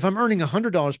 If I'm earning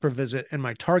 $100 per visit and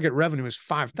my target revenue is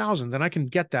 $5,000, then I can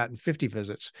get that in 50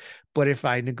 visits. But if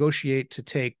I negotiate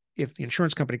if the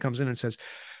insurance company comes in and says,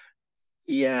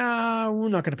 yeah, we're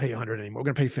not going to pay you 100 anymore, we're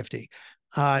going to pay 50.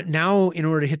 Now, in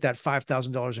order to hit that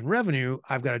 $5,000 in revenue,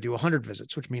 I've got to do 100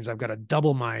 visits, which means I've got to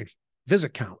double my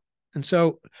visit count. And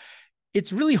so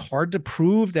it's really hard to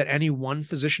prove that any one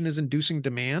physician is inducing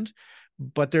demand,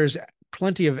 but there's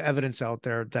plenty of evidence out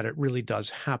there that it really does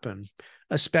happen,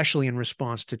 especially in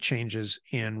response to changes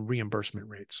in reimbursement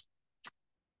rates.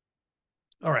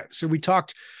 All right, so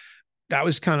that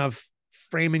was kind of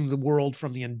framing the world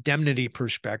from the indemnity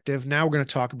perspective. Now we're going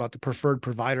to talk about the preferred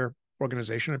provider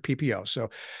organization, or PPO. So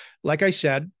like I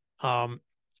said,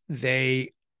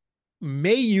 they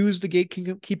may use the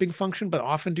gatekeeping function, but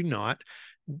often do not.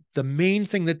 The main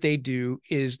thing that they do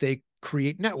is they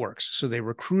create networks. So they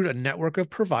recruit a network of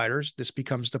providers. This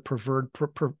becomes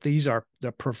the these are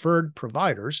the preferred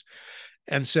providers.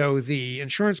 And so the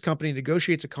insurance company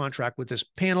negotiates a contract with this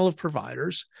panel of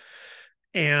providers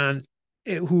and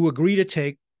who agree to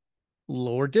take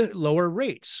lower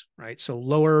rates, right? So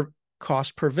lower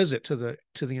cost per visit to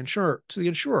the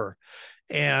insurer.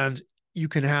 And you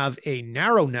can have a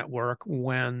narrow network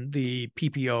when the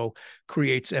PPO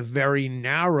creates a very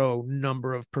narrow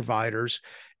number of providers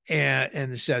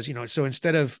and says, so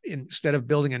instead of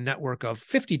building a network of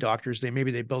 50 doctors, they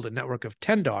build a network of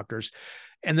 10 doctors,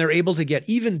 and they're able to get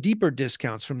even deeper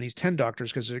discounts from these 10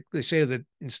 doctors because they say that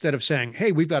instead of saying,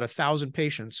 hey, we've got 1,000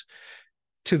 patients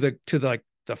to the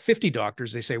 50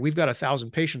 doctors, they say we've got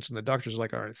 1,000 patients, and the doctors are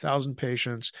like, all right, 1,000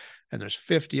 patients, and there's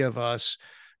 50 of us.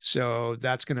 So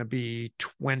that's going to be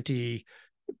 20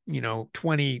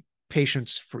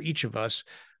 patients for each of us.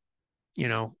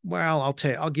 Well,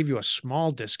 I'll give you a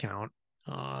small discount,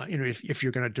 if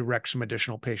you're going to direct some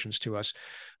additional patients to us.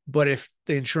 But if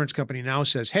the insurance company now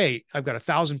says, hey, I've got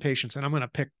 1,000 patients and I'm going to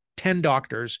pick 10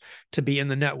 doctors to be in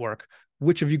the network,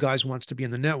 which of you guys wants to be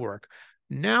in the network?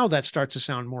 Now that starts to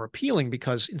sound more appealing,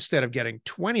 because instead of getting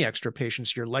 20 extra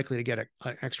patients, you're likely to get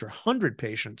an extra 100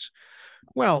 patients.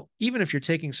 Well, even if you're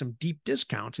taking some deep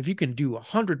discounts, if you can do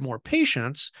 100 more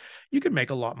patients, you can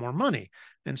make a lot more money.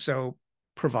 And so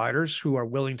providers who are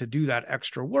willing to do that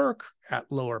extra work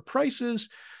at lower prices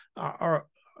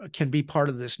can be part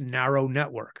of this narrow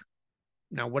network.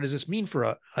 Now, what does this mean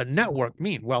for a network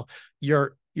mean? Well,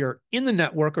 you're in the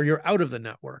network or you're out of the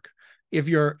network. If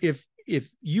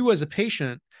you as a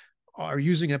patient are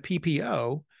using a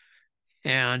PPO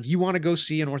and you want to go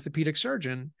see an orthopedic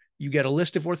surgeon, you get a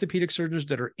list of orthopedic surgeons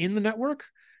that are in the network,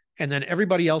 and then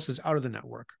everybody else is out of the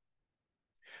network.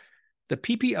 The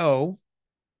PPO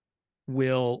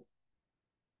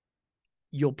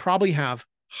you'll probably have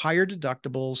higher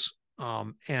deductibles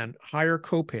and higher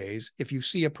copays if you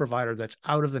see a provider that's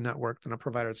out of the network than a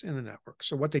provider that's in the network.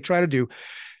 So what they try to do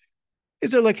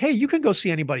is they're like, hey, you can go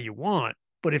see anybody you want,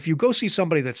 but if you go see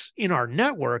somebody that's in our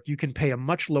network, you can pay a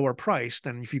much lower price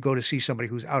than if you go to see somebody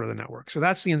who's out of the network. So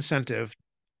that's the incentive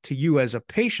to you as a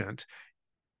patient,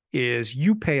 is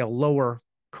you pay a lower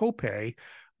copay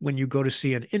when you go to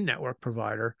see an in-network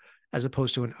provider as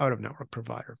opposed to an out-of-network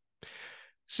provider.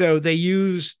 So they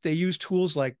use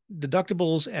tools like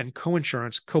deductibles and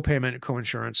coinsurance, copayment and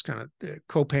coinsurance. Kind of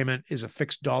copayment is a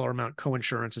fixed dollar amount,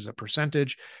 coinsurance is a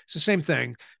percentage. It's the same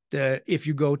thing. If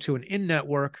you go to an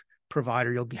in-network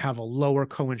provider, you'll have a lower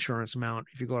coinsurance amount.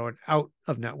 If you go to an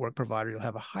out-of-network provider, you'll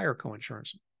have a higher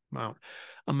coinsurance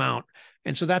amount.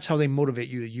 And so that's how they motivate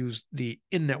you to use the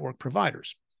in-network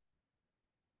providers.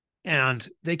 And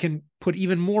they can put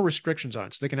even more restrictions on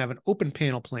it. So they can have an open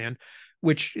panel plan,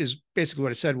 which is basically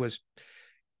what I said was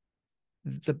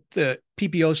the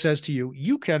PPO says to you,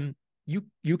 you can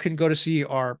go to see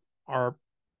our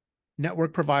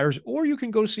network providers, or you can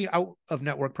go see out of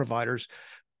network providers.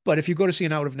 But if you go to see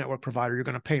an out of network provider, you're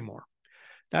going to pay more.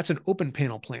 That's an open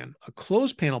panel plan. A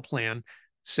closed panel plan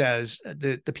says,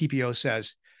 the PPO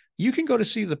says, you can go to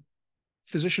see the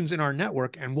physicians in our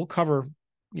network and we'll cover,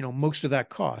 most of that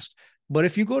cost. But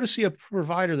if you go to see a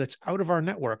provider that's out of our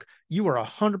network, you are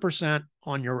 100%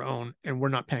 on your own and we're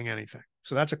not paying anything.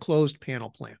 So that's a closed panel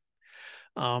plan.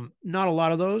 Not a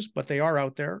lot of those, but they are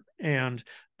out there. And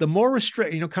the more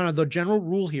kind of the general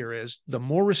rule here is the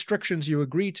more restrictions you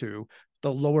agree to,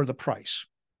 the lower the price,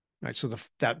 right? So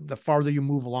the farther you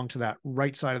move along to that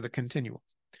right side of the continuum.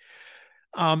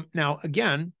 Now,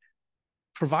 again,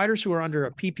 providers who are under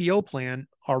a PPO plan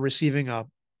are receiving a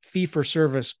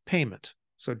fee-for-service payment.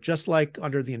 So just like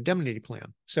under the indemnity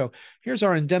plan. So here's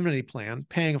our indemnity plan,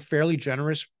 paying a fairly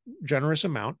generous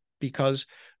amount because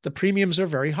the premiums are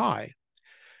very high.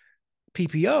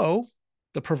 PPO,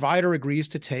 the provider agrees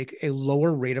to take a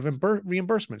lower rate of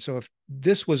reimbursement. So if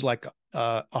this was like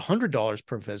 $100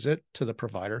 per visit to the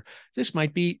provider, this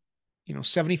might be,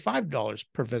 $75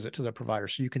 per visit to the provider.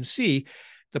 So you can see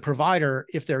the provider,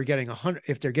 if they're getting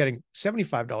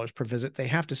 $75 per visit, they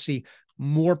have to see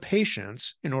more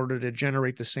patients in order to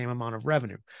generate the same amount of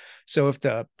revenue. So if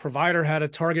the provider had a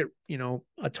target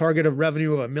of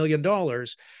revenue of $1 million,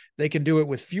 they can do it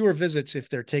with fewer visits if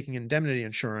they're taking indemnity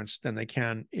insurance than they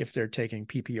can if they're taking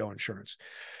PPO insurance.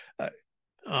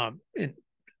 In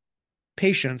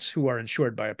patients who are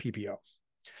insured by a PPO.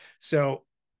 So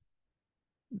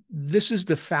this is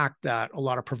the fact that a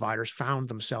lot of providers found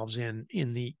themselves in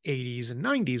the 80s and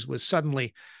 90s, was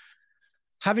suddenly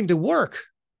having to work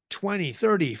 20,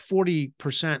 30,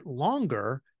 40%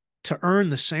 longer to earn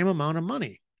the same amount of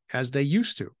money as they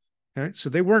used to. Right? So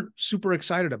they weren't super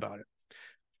excited about it.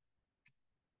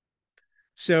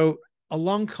 So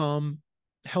along come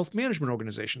health management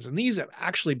organizations, and these have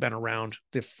actually been around.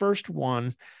 The first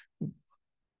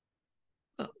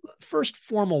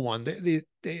formal one, the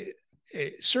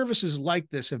services like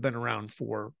this have been around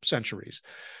for centuries,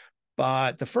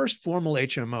 but the first formal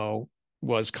HMO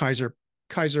was Kaiser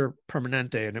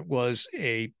Permanente, and it was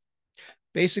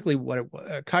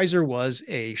Kaiser was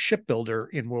a shipbuilder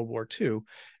in World War II,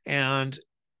 and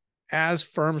as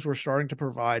firms were starting to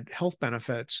provide health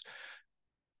benefits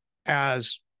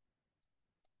as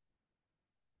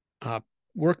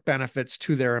work benefits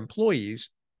to their employees,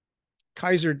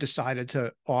 Kaiser decided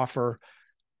to offer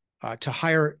to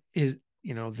hire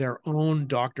their own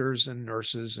doctors and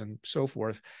nurses and so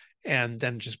forth, and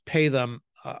then just pay them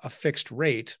a fixed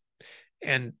rate,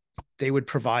 and they would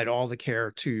provide all the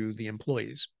care to the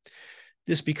employees.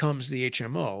 This becomes the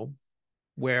HMO,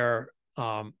 where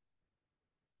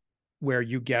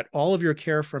you get all of your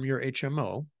care from your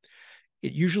HMO.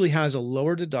 It usually has a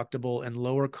lower deductible and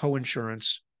lower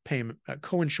coinsurance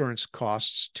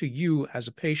costs to you as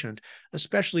a patient,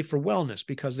 especially for wellness,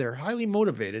 because they're highly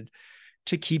motivated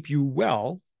to keep you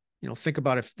well. Think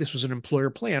about if this was an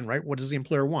employer plan, right? What does the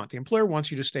employer want? The employer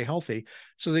wants you to stay healthy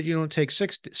so that you don't take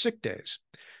sick days,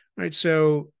 right?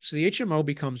 So the HMO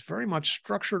becomes very much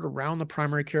structured around the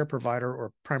primary care provider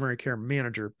or primary care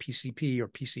manager, PCP or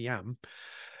PCM.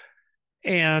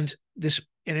 And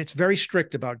it's very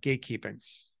strict about gatekeeping.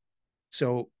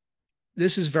 So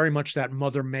this is very much that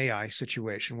mother may I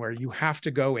situation where you have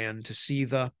to go in to see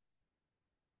the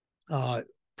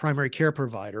primary care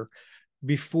provider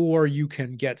before you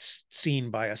can get seen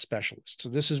by a specialist. So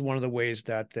this is one of the ways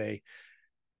that they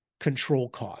control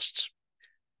costs.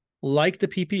 Like the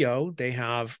PPO, they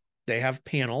have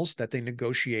panels that they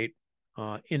negotiate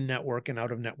in-network and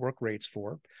out-of-network rates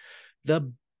for.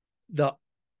 The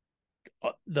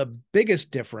biggest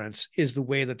difference is the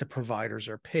way that the providers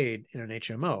are paid in an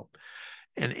HMO.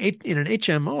 And in an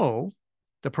HMO,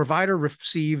 the provider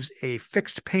receives a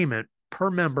fixed payment per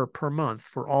member per month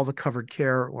for all the covered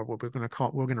care, or what we're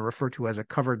going to refer to as a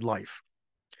covered life.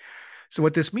 So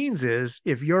what this means is,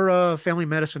 if you're a family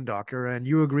medicine doctor and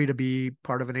you agree to be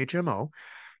part of an HMO,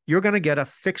 you're going to get a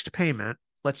fixed payment,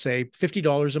 let's say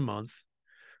 $50 a month,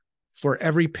 for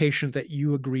every patient that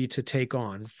you agree to take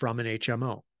on from an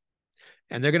HMO.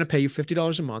 And they're going to pay you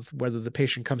 $50 a month, whether the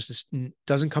patient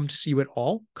doesn't come to see you at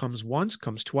all, comes once,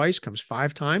 comes twice, comes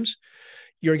 5 times,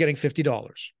 you're getting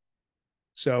 $50.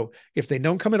 So if they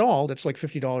don't come at all, that's like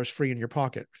 $50 free in your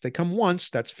pocket. If they come once,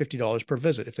 that's $50 per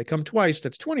visit. If they come twice,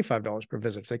 that's $25 per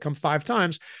visit. If they come 5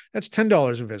 times, that's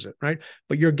 $10 a visit, right?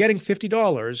 But you're getting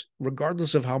 $50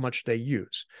 regardless of how much they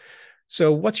use.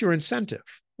 So what's your incentive?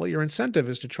 Well, your incentive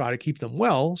is to try to keep them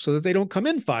well so that they don't come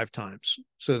in 5 times.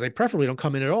 So they preferably don't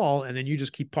come in at all, and then you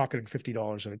just keep pocketing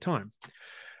 $50 at a time.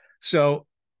 So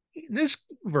in this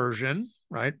version,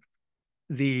 right,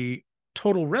 the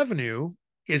total revenue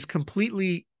is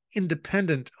completely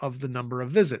independent of the number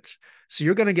of visits. So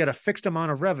you're going to get a fixed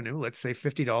amount of revenue, let's say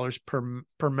 $50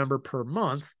 per member per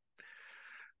month.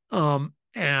 And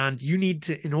you need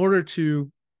to, in order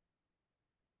to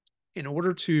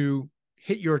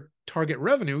hit your target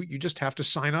revenue, you just have to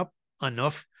sign up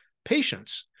enough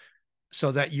patients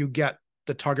so that you get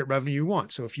the target revenue you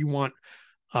want. So if you want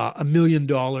 $1 million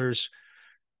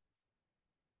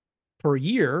per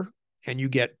year and you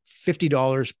get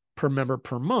 $50 per member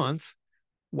per month,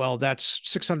 well, that's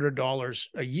 $600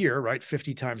 a year, right?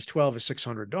 50 times 12 is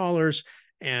 $600,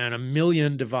 and $1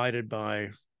 million divided by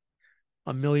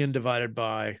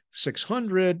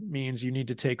 600 means you need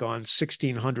to take on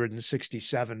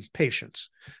 1,667 patients.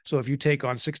 So if you take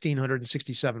on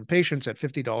 1,667 patients at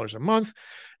 $50 a month,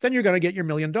 then you're going to get your $1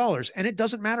 million. And it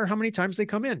doesn't matter how many times they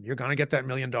come in, you're going to get that $1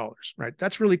 million, right?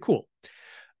 That's really cool.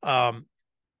 The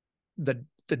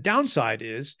downside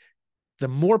is the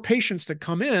more patients that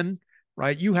come in,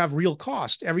 right, you have real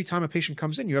cost. Every time a patient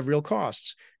comes in, you have real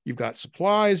costs. You've got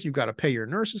supplies, you've got to pay your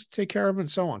nurses to take care of them, and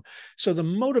so on. So the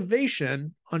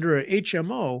motivation under a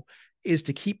HMO is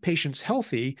to keep patients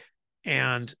healthy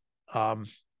and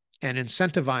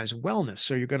incentivize wellness.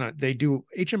 So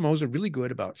HMOs are really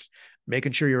good about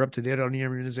making sure you're up to date on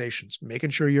your immunizations, making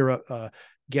sure you're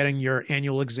getting your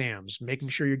annual exams, making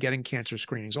sure you're getting cancer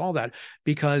screenings, all that,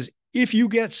 because if you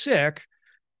get sick,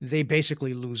 they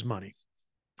basically lose money.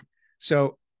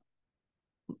 So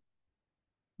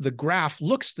the graph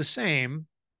looks the same,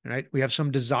 right? We have some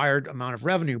desired amount of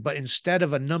revenue, but instead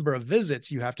of a number of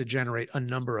visits, you have to generate a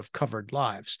number of covered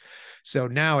lives. So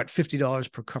now at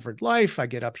 $50 per covered life, I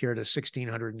get up here to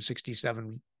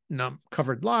 1,667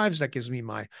 covered lives. That gives me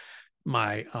my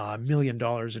 $1 million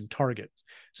in target.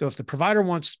 So if the provider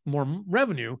wants more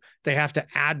revenue, they have to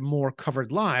add more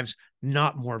covered lives,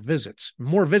 not more visits.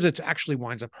 More visits actually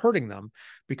winds up hurting them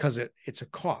because it's a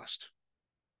cost.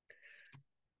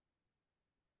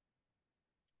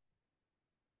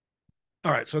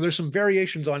 All right, so there's some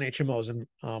variations on HMOs,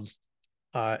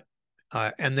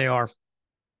 and they are,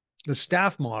 the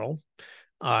staff model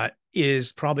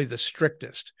is probably the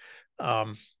strictest.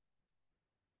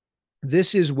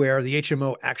 This is where the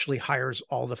HMO actually hires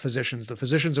all the physicians. The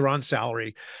physicians are on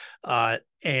salary,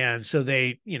 and so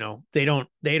they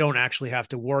don't actually have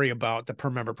to worry about the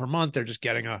per member per month. They're just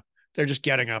getting a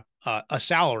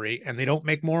salary, and they don't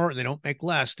make more and they don't make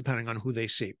less depending on who they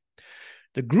see.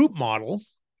 The group model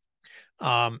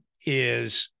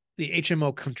is the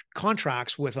HMO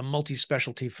contracts with a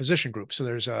multi-specialty physician group.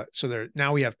 So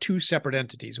now we have 2 separate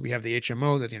entities. We have the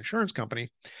HMO, that's the insurance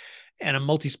company, and a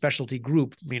multi-specialty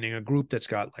group, meaning a group that's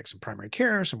got like some primary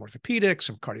care, some orthopedics,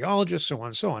 some cardiologists, so on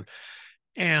and so on.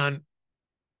 And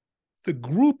the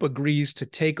group agrees to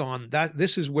take on that.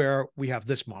 This is where we have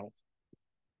this model,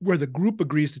 where the group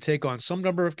agrees to take on some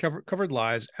number of covered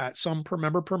lives at some per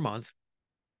member per month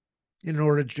in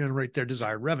order to generate their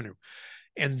desired revenue.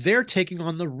 And they're taking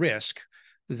on the risk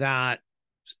that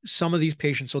some of these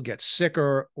patients will get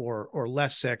sicker or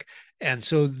less sick. And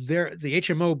so the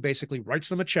HMO basically writes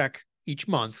them a check each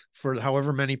month for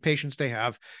however many patients they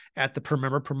have at the per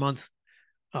member per month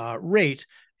rate,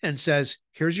 and says,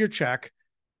 here's your check.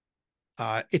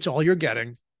 It's all you're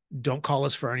getting. Don't call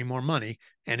us for any more money.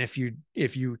 And if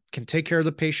you can take care of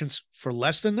the patients for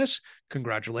less than this,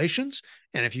 congratulations.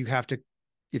 And if you have to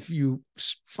If you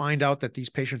find out that these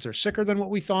patients are sicker than what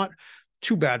we thought,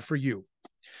 too bad for you.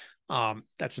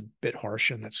 That's a bit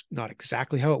harsh, and that's not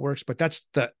exactly how it works, but that's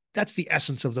the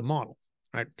essence of the model,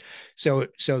 right? So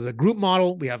the group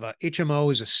model, we have a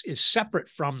HMO is separate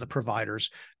from the providers.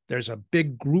 There's a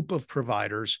big group of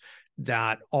providers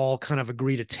that all kind of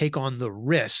agree to take on the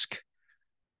risk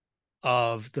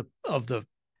of the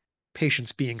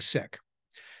patients being sick.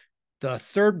 The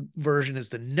third version is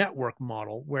the network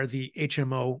model, where the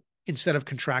HMO, instead of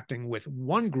contracting with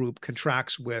one group,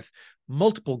 contracts with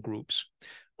multiple groups.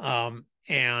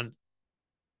 And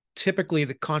typically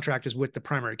the contract is with the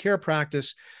primary care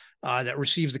practice that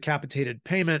receives the capitated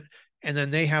payment, and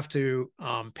then they have to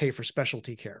pay for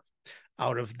specialty care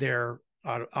out of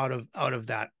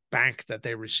that bank that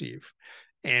they receive.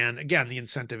 And again, the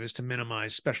incentive is to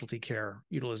minimize specialty care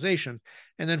utilization.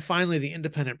 And then finally, the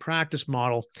independent practice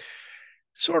model,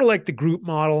 sort of like the group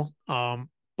model,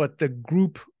 but the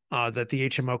group that the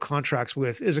HMO contracts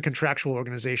with is a contractual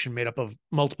organization made up of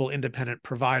multiple independent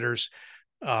providers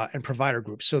and provider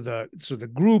groups. So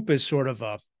the group is sort of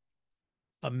a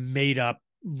made up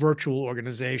virtual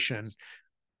organization,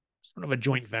 sort of a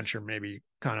joint venture maybe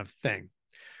kind of thing.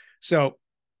 So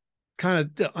kind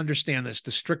of to understand this,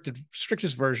 the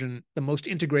strictest version, the most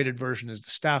integrated version is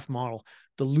the staff model.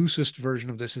 The loosest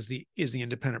version of this is the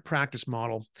independent practice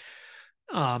model.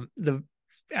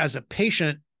 As a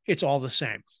patient, it's all the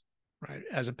same, right?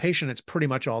 As a patient, it's pretty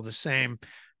much all the same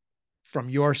from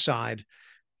your side.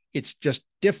 It's just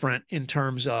different in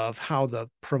terms of how the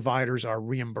providers are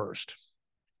reimbursed.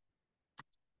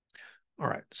 All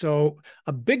right. So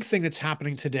a big thing that's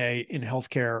happening today in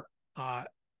healthcare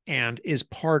and is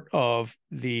part of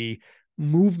the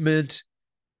movement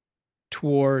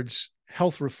towards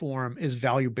health reform is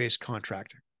value-based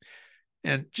contracting.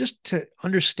 And just to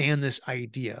understand this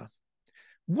idea,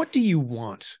 what do you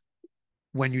want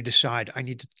when you decide I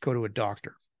need to go to a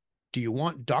doctor? Do you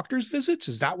want doctor's visits?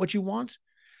 Is that what you want?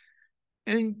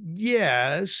 And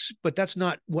yes, but that's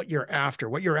not what you're after.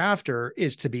 What you're after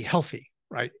is to be healthy,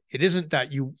 right? It isn't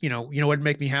that you know what would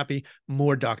make me happy?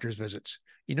 More doctor's visits.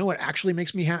 You know what actually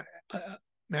makes me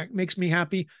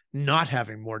happy? Not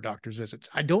having more doctor's visits.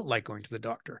 I don't like going to the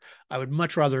doctor. I would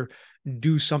much rather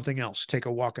do something else. Take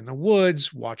a walk in the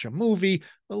woods, watch a movie.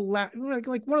 Like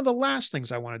one of the last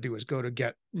things I want to do is go to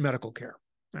get medical care.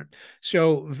 Right?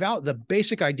 So the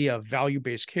basic idea of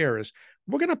value-based care is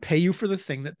we're going to pay you for the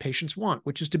thing that patients want,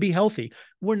 which is to be healthy.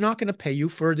 We're not going to pay you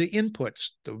for the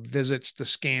inputs, the visits, the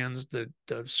scans, the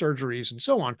surgeries, and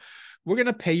so on. We're going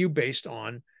to pay you based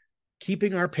on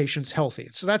keeping our patients healthy.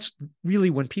 So that's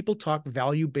really when people talk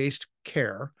value-based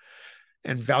care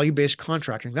and value-based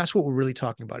contracting, that's what we're really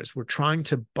talking about is we're trying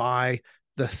to buy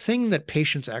the thing that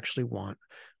patients actually want,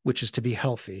 which is to be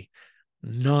healthy,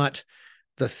 not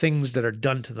the things that are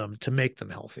done to them to make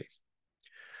them healthy.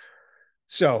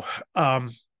 So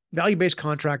value-based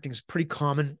contracting is a pretty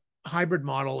common hybrid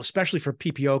model, especially for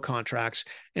PPO contracts.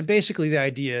 And basically the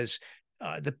idea is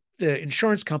the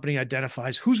insurance company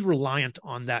identifies who's reliant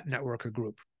on that network or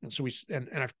group. And so and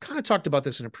I've kind of talked about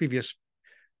this in a previous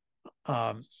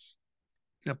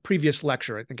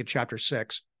lecture, I think in chapter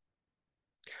 6.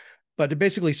 But to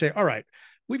basically say, all right,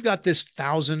 we've got this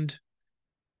 1,000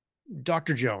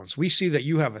 Dr. Jones, we see that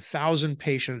you have 1,000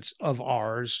 patients of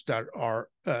ours that are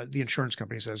the insurance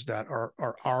company says that are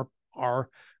our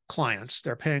clients.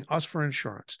 They're paying us for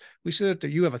insurance. We see that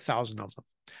you have 1,000 of them.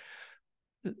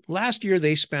 Last year,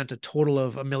 they spent a total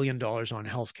of $1 million on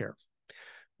healthcare.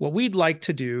 What we'd like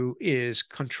to do is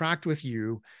contract with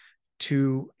you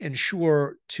to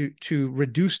ensure to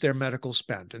reduce their medical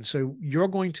spend. And so you're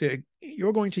going to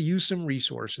use some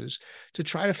resources to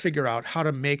try to figure out how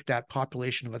to make that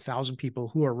population of 1,000 people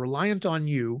who are reliant on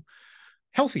you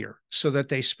healthier so that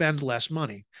they spend less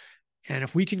money. And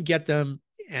if we can get them,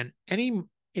 and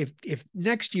if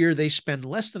next year they spend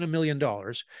less than $1 million,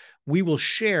 we will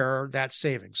share that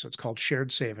savings. So it's called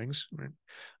shared savings. Right?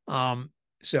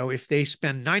 So if they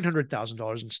spend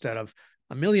 $900,000 instead of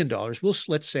 $1 million,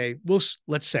 let's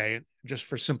say, just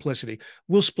for simplicity,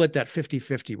 we'll split that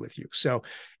 50-50 with you. So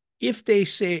if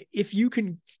you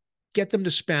can get them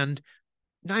to spend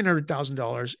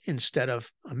 $900,000 instead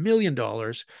of $1 million,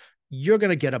 you're going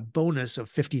to get a bonus of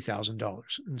 $50,000.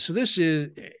 And so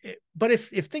but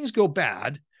if things go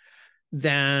bad,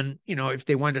 then, if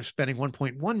they wind up spending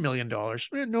 $1.1 million,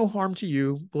 no harm to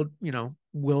you.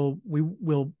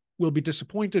 We'll be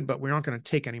disappointed, but we're not going to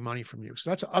take any money from you. So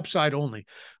that's upside only,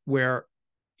 where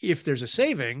if there's a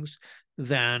savings,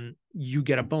 then you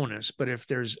get a bonus. But if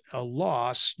there's a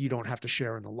loss, you don't have to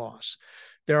share in the loss.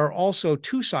 There are also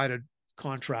two-sided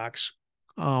contracts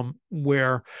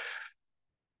where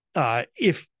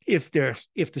if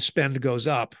the spend goes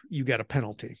up, you get a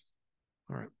penalty.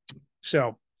 All right.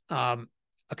 So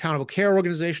accountable care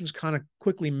organizations, kind of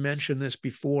quickly mentioned this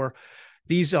before.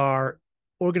 These are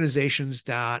organizations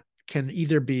that can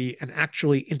either be an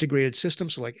actually integrated system.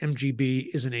 So like MGB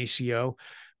is an ACO,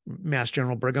 Mass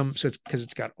General Brigham. So it's because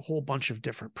it's got a whole bunch of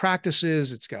different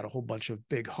practices. It's got a whole bunch of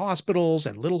big hospitals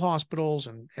and little hospitals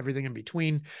and everything in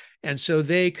between. And so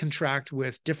they contract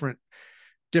with different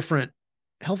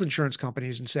health insurance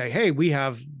companies and say, hey, we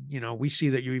see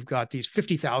that you've got these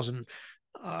 50,000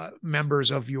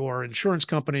 members of your insurance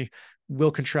company.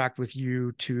 We'll contract with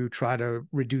you to try to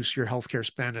reduce your healthcare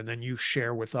spend, and then you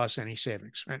share with us any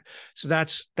savings, right? So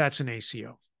that's an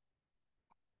ACO.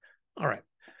 All right.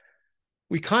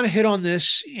 We kind of hit on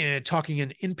this in talking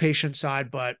an inpatient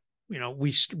side, but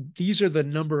these are the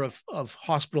number of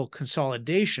hospital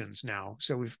consolidations now.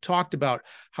 So we've talked about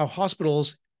how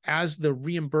hospitals, as the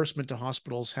reimbursement to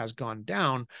hospitals has gone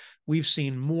down, we've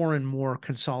seen more and more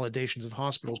consolidations of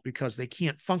hospitals because they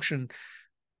can't function.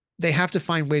 They have to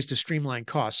find ways to streamline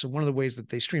costs. So one of the ways that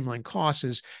they streamline costs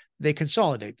is they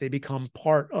consolidate. They become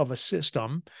part of a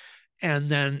system. And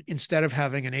then instead of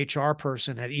having an HR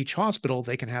person at each hospital,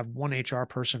 they can have one HR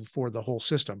person for the whole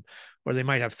system. Or they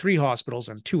might have 3 hospitals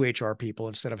and 2 HR people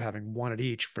instead of having one at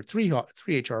each for three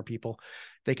HR people.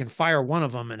 They can fire one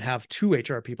of them and have 2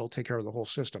 HR people take care of the whole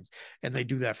system. And they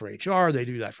do that for HR. They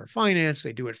do that for finance.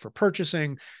 They do it for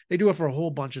purchasing. They do it for a whole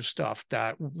bunch of stuff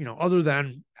that, other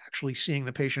than actually seeing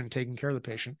the patient and taking care of the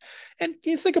patient. And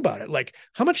you think about it, like,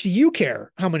 how much do you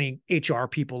care how many HR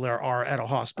people there are at a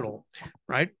hospital,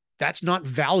 right? That's not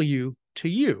value to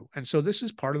you. And so this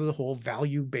is part of the whole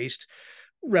value-based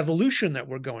revolution that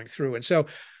we're going through. And so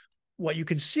what you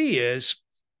can see is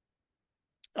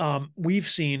we've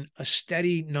seen a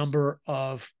steady number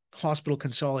of hospital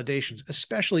consolidations,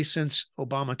 especially since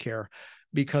Obamacare,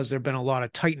 because there've been a lot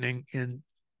of tightening in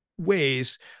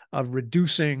ways of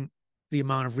reducing the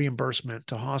amount of reimbursement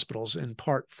to hospitals, in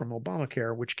part from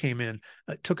Obamacare, which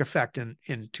took effect in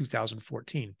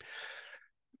 2014.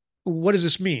 What does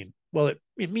this mean? Well,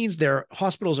 it means their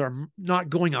hospitals are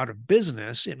not going out of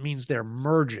business. It means they're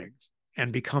merging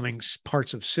and becoming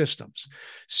parts of systems.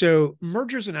 So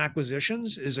mergers and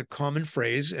acquisitions is a common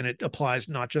phrase, and it applies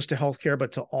not just to healthcare,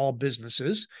 but to all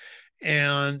businesses.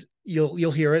 And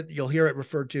you'll hear it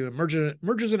referred to in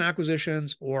mergers and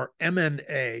acquisitions, or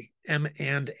M&A.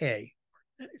 It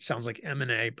sounds like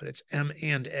M&A, but it's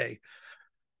M&A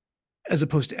as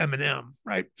opposed to M&M,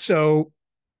 right? So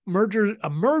a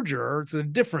merger, the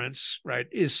difference, right,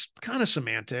 is kind of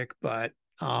semantic, but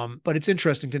it's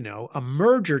interesting to know. A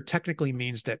merger technically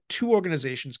means that 2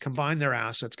 organizations combine their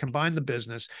assets, combine the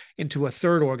business into a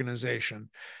third organization.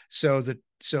 So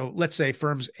let's say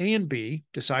firms A and B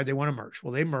decide they want to merge.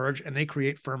 Well, they merge and they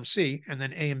create firm C, and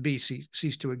then A and B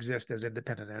cease to exist as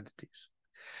independent entities.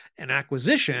 An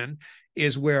acquisition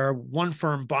is where one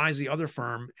firm buys the other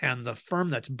firm, and the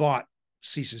firm that's bought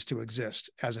ceases to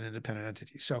exist as an independent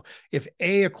entity. So if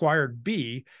A acquired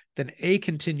B, then A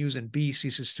continues and B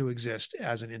ceases to exist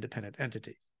as an independent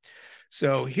entity.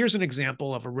 So here's an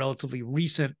example of a relatively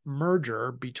recent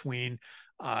merger between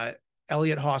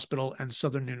Elliott Hospital and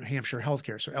Southern New Hampshire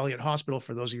Healthcare. So Elliott Hospital,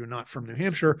 for those of you not from New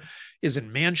Hampshire, is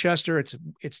in Manchester.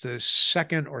 It's the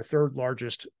second or third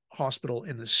largest hospital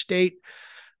in the state.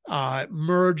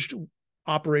 Merged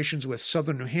operations with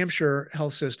Southern New Hampshire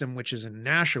Health System, which is in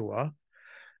Nashua,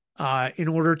 in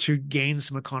order to gain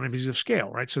some economies of scale,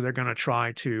 right? So they're going to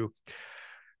try to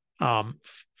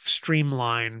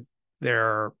streamline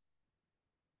their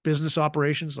business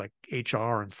operations like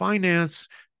HR and finance,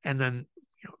 and then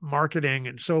marketing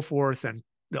and so forth. And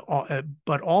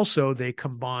but also they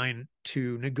combine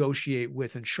to negotiate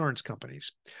with insurance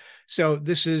companies. So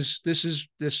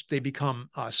they become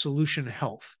Solution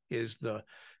Health is the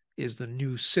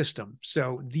new system.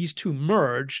 So these 2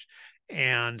 merged,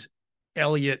 and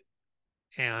Elliott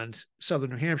and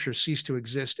Southern New Hampshire cease to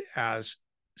exist as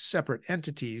separate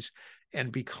entities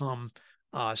and become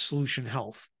Solution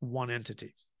Health, one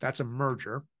entity. That's a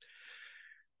merger.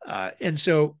 And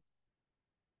so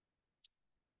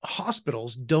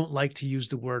hospitals don't like to use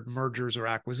the word mergers or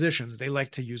acquisitions. They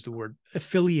like to use the word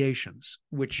affiliations,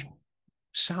 which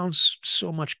sounds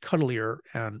so much cuddlier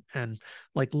and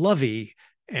like lovey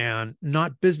and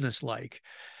not business-like.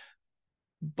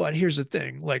 But here's the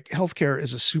thing, like, healthcare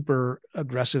is a super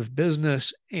aggressive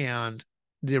business, and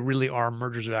there really are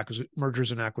mergers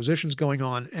and acquisitions going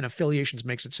on, and affiliations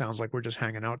makes it sound like we're just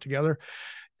hanging out together.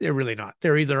 They're really not.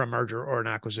 They're either a merger or an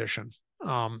acquisition.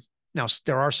 Now,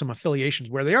 there are some affiliations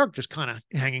where they are just kind of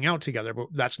hanging out together, but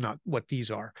that's not what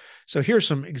these are. So here's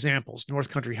some examples. North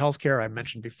Country Healthcare, I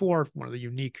mentioned before, one of the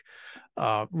unique,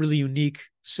 really unique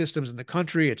systems in the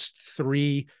country. It's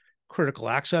 3 critical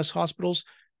access hospitals.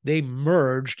 They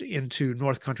merged into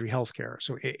North Country Healthcare.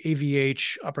 So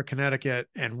AVH, Upper Connecticut,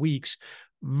 and Weeks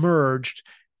merged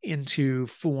into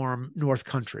form North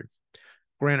Country.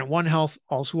 Granite One Health,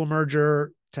 also a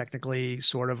merger, technically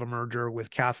sort of a merger with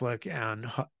Catholic,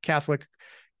 and Catholic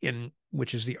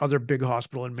which is the other big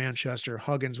hospital in Manchester,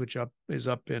 Huggins, which is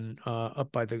up in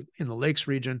the Lakes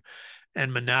region,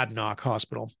 and Monadnock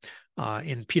Hospital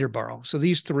in Peterborough. So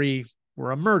these 3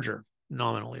 were a merger,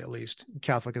 nominally at least.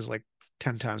 Catholic is like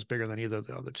 10 times bigger than either of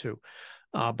the other 2,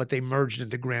 but they merged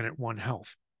into Granite One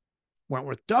Health.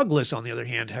 Wentworth Douglas, on the other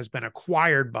hand, has been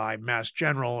acquired by Mass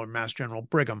General or Mass General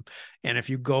Brigham. And if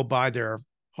you go by their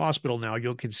hospital now,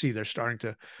 you can see they're starting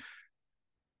to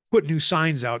put new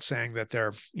signs out saying that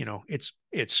they're,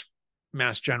 it's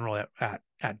Mass General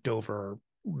at Dover, or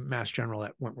Mass General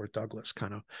at Wentworth Douglas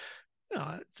kind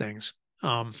of things.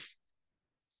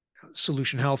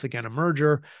 Solution Health, again, a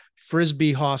merger.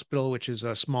 Frisbee Hospital, which is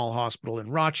a small hospital in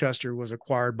Rochester, was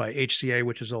acquired by HCA,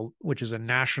 which is a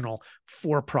national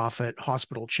for-profit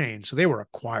hospital chain. So they were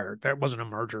acquired. That wasn't a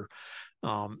merger.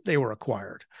 They were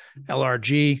acquired.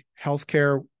 LRG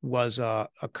Healthcare was a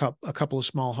couple of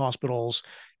small hospitals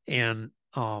in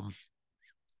the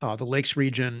Lakes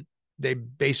region. They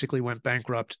basically went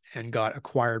bankrupt and got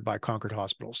acquired by Concord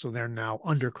Hospital. So they're now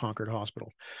under Concord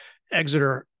Hospital.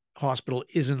 Exeter Hospital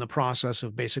is in the process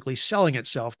of basically selling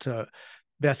itself to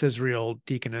Beth Israel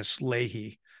Deaconess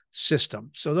Leahy system.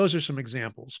 So those are some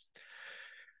examples.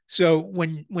 So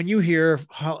when you hear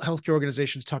healthcare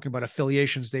organizations talking about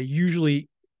affiliations, they usually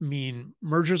mean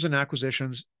mergers and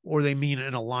acquisitions, or they mean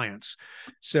an alliance.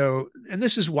 So, and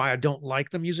this is why I don't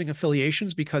like them using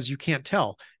affiliations, because you can't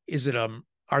tell.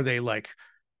 Are they like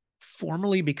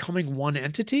formally becoming one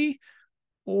entity,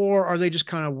 or are they just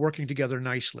kind of working together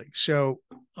nicely? So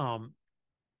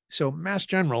Mass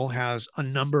General has a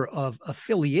number of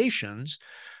affiliations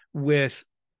with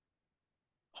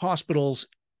hospitals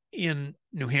in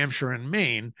New Hampshire and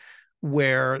Maine,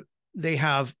 where they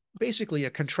have basically a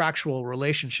contractual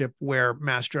relationship where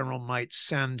Mass General might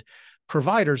send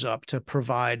providers up to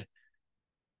provide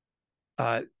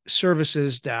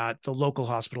services that the local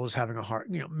hospital is having a hard,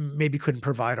 maybe couldn't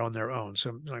provide on their own.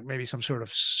 So like maybe some sort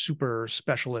of super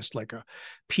specialist, like a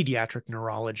pediatric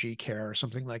neurology care or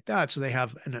something like that. So they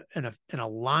have an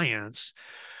alliance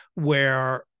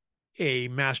where a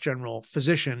Mass General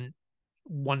physician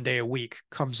 1 day a week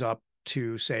comes up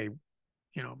to, say,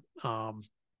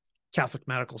 Catholic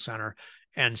Medical Center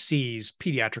and sees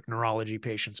pediatric neurology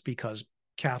patients, because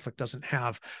Catholic doesn't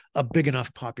have a big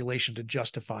enough population to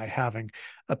justify having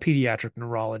a pediatric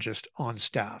neurologist on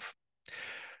staff.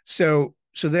 So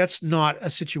that's not a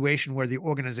situation where the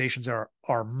organizations are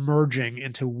merging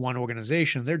into one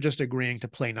organization. They're just agreeing to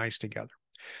play nice together.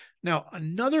 Now,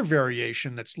 another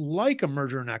variation that's like a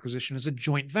merger and acquisition is a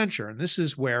joint venture. And this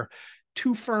is where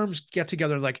 2 firms get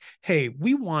together like, hey,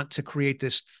 we want to create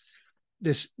this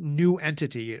new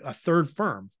entity, a third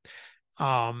firm,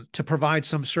 to provide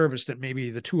some service that maybe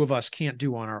the 2 of us can't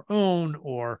do on our own,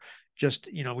 or just,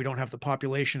 we don't have the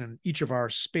population in each of our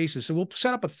spaces. So we'll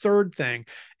set up a third thing,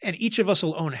 and each of us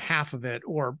will own half of it,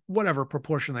 or whatever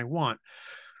proportion they want.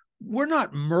 We're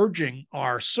not merging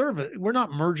our service. We're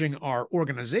not merging our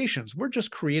organizations. We're just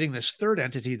creating this third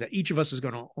entity that each of us is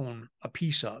going to own a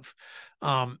piece of.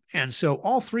 And so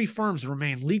all 3 firms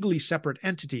remain legally separate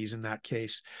entities in that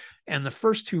case. And the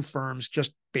first 2 firms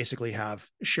just basically have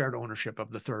shared ownership of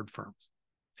the third firm.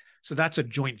 So that's a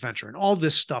joint venture. And all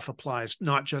this stuff applies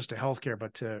not just to healthcare,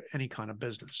 but to any kind of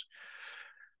business.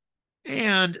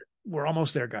 And we're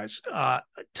almost there, guys.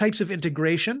 Types of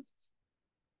integration.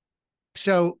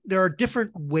 So there are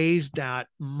different ways that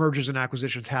mergers and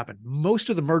acquisitions happen. Most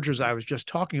of the mergers I was just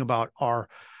talking about are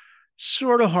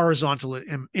sort of horizontal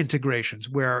integrations,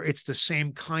 where it's the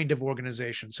same kind of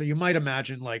organization. So you might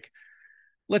imagine, like,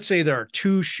 let's say there are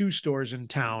 2 shoe stores in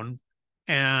town,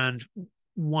 and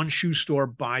one shoe store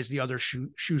buys the other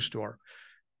shoe store,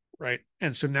 right?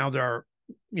 And so now there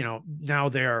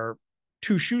are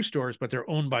 2 shoe stores, but they're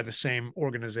owned by the same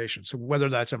organization. So whether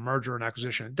that's a merger or an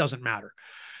acquisition, it doesn't matter.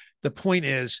 The point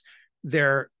is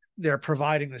they're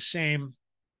providing the same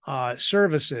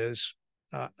services.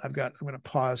 I'm going to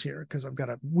pause here because I've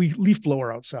got a leaf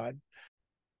blower outside.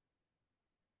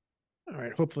 All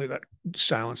right, hopefully that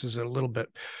silences it a little bit.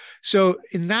 So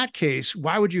in that case,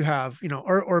 why would you have,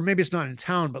 or maybe it's not in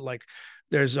town, but like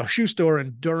there's a shoe store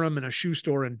in Durham and a shoe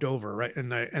store in Dover, right?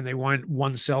 And they want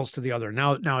one sells to the other.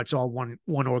 Now it's all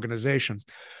one organization.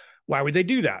 Why would they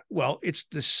do that? Well, it's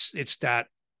that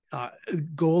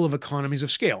goal of economies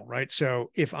of scale, right? So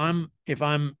if I'm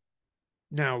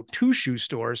now two shoe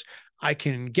stores, I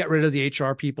can get rid of the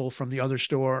HR people from the other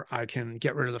store. I can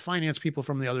get rid of the finance people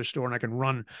from the other store, and I can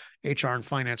run HR and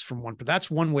finance from one. But that's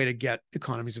one way to get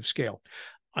economies of scale.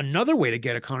 Another way to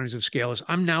get economies of scale is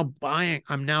when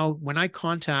I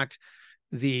contact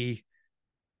the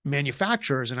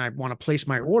manufacturers and I want to place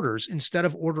my orders, instead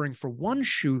of ordering for one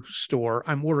shoe store,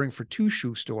 I'm ordering for two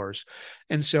shoe stores.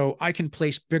 And so I can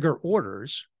place bigger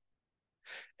orders.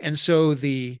 And so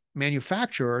the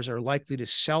manufacturers are likely to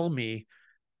sell me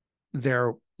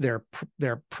their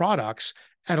products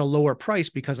at a lower price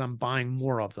because I'm buying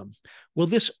more of them. Well,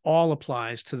 this all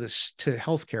applies to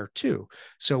healthcare too.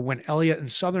 So when Elliott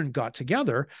and Southern got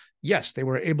together, yes, they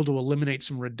were able to eliminate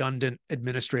some redundant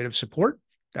administrative support.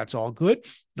 That's all good.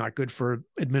 Not good for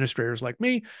administrators like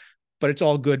me, but it's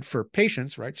all good for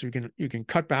patients, right? So you can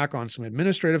cut back on some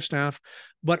administrative staff,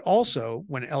 but also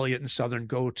when Elliott and Southern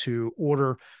go to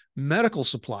order medical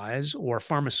supplies or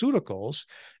pharmaceuticals,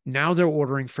 now they're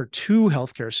ordering for two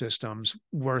healthcare systems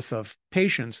worth of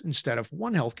patients instead of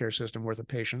one healthcare system worth of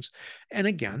patients. And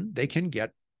again, they can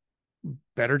get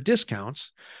better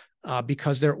discounts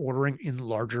because they're ordering in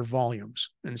larger volumes.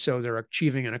 And so they're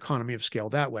achieving an economy of scale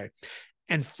that way.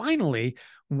 And finally,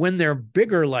 when they're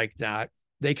bigger like that,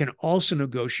 they can also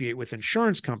negotiate with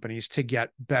insurance companies to get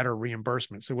better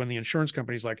reimbursement. So when the insurance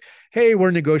company's like, hey,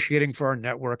 we're negotiating for our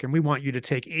network and we want you to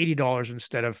take $80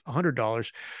 instead of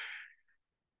 $100,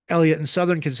 Elliott and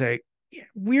Southern can say,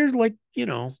 we're like,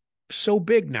 so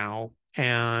big now,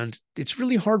 and it's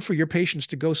really hard for your patients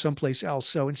to go someplace else.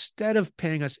 So instead of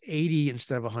paying us 80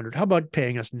 instead of 100, how about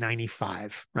paying us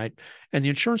 95, right? And the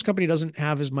insurance company doesn't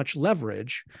have as much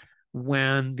leverage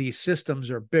when the systems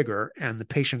are bigger and the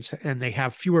patients, and they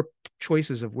have fewer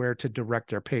choices of where to direct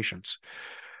their patients.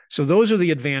 So those are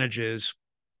the advantages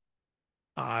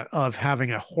of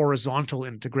having a horizontal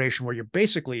integration where you're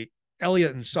basically,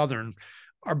 Elliott and Southern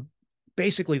are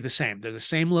basically the same. They're the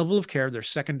same level of care. They're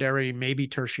secondary, maybe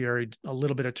tertiary, a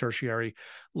little bit of tertiary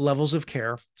levels of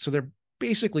care. So they're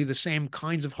basically the same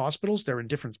kinds of hospitals. They're in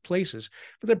different places,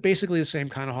 but they're basically the same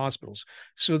kind of hospitals.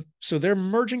 So they're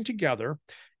merging together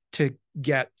to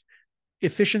get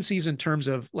efficiencies in terms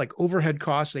of like overhead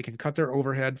costs. They can cut their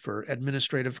overhead for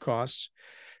administrative costs.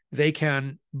 They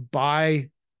can buy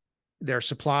their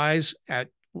supplies at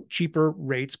cheaper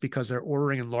rates because they're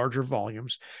ordering in larger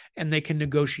volumes, and they can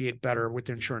negotiate better with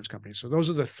the insurance companies. So those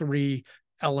are the three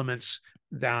elements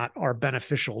that are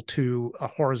beneficial to a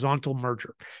horizontal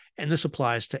merger. And this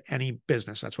applies to any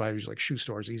business. That's why I use like shoe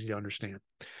stores, easy to understand.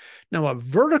 Now, a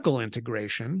vertical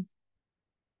integration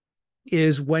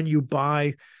is when you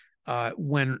buy,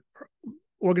 when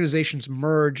organizations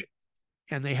merge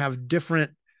and they have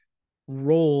different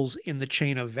roles in the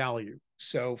chain of value.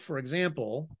 So for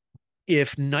example,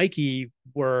 if Nike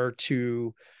were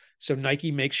to, so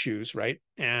Nike makes shoes, right?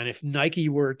 And if Nike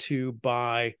were to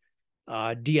buy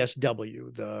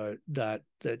DSW, the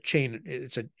chain,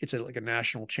 it's like a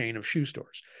national chain of shoe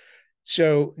stores.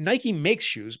 So Nike makes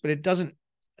shoes, but it doesn't,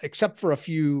 except for a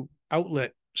few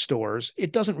outlet stores,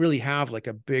 it doesn't really have like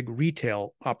a big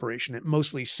retail operation. It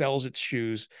mostly sells its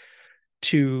shoes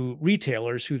to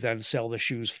retailers who then sell the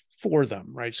shoes for them,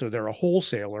 right? So they're a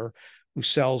wholesaler who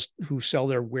sell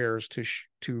their wares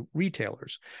to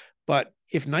retailers. But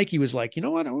if Nike was like, you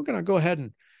know what, we're going to go ahead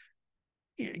and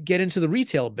get into the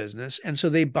retail business, and so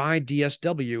they buy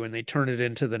DSW and they turn it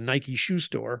into the Nike shoe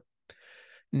store.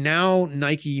 Now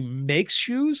Nike makes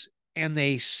shoes and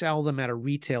they sell them at a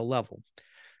retail level.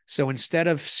 So instead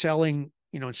of selling,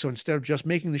 instead of just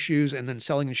making the shoes and then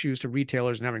selling the shoes to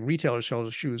retailers and having retailers sell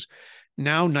the shoes,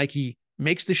 now Nike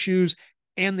makes the shoes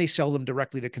and they sell them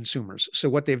directly to consumers. So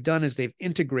what they've done is they've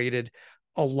integrated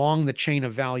along the chain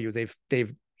of value. They've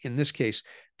in this case,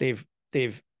 they've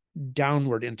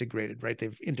downward integrated, right?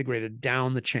 They've integrated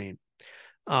down the chain.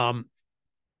 So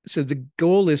the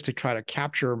goal is to try to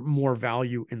capture more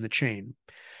value in the chain.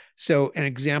 So an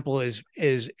example is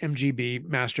MGB,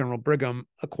 Mass General Brigham,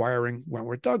 acquiring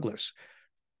Wentworth Douglas.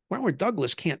 Wentworth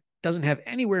Douglas doesn't have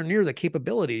anywhere near the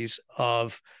capabilities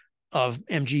of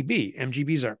MGB.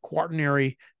 MGBs are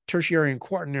quaternary, tertiary, and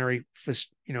quaternary.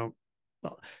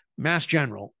 Mass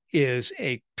General is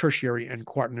a tertiary and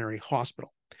quaternary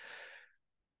hospital.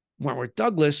 Wentworth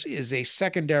Douglas is a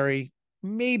secondary,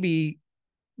 maybe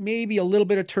a little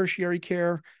bit of tertiary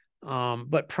care,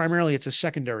 but primarily it's a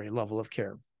secondary level of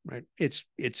care, right? It's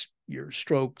your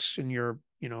strokes and your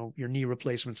knee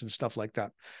replacements and stuff like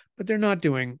that, but they're not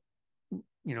doing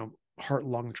heart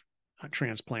lung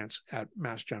transplants at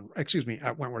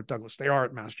at Wentworth Douglas. They are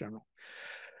at Mass General.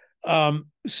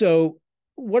 So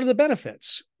what are the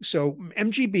benefits? So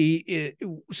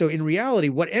in reality,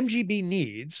 what MGB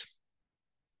needs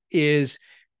is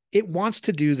it wants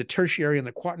to do the tertiary and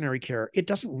the quaternary care. It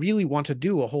doesn't really want to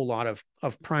do a whole lot of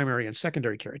primary and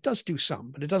secondary care. It does do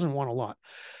some, but it doesn't want a lot.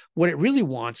 What it really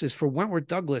wants is for Wentworth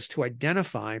Douglas to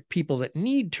identify people that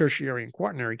need tertiary and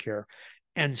quaternary care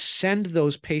and send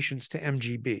those patients to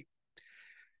MGB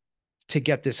to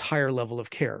get this higher level of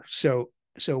care. So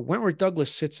Wentworth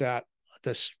Douglas sits at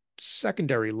this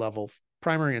secondary level,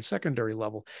 primary and secondary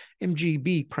level.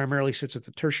 MGB primarily sits at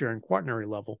the tertiary and quaternary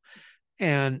level.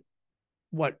 And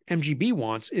what MGB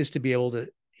wants is to be able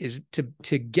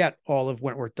to get all of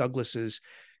Wentworth Douglas's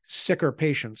sicker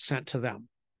patients sent to them.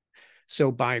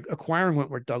 So by acquiring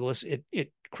Wentworth Douglas,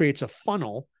 it creates a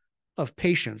funnel of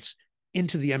patients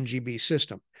into the MGB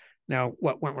system. Now,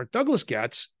 what Wentworth Douglas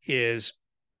gets is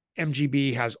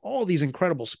MGB has all these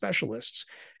incredible specialists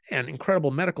and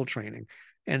incredible medical training.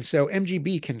 And so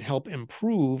MGB can help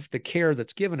improve the care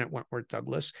that's given at Wentworth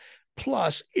Douglas.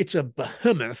 Plus, it's a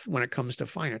behemoth when it comes to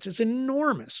finance. It's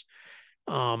enormous.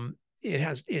 It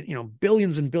has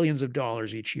billions and billions of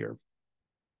dollars each year.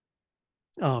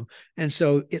 And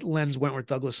so it lends Wentworth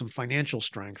Douglas some financial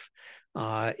strength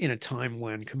in a time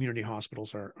when community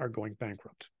hospitals are going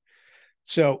bankrupt.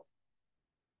 So,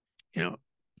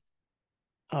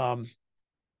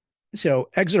 so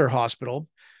Exeter Hospital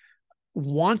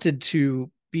wanted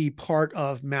to be part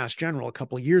of Mass General a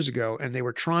couple of years ago, and they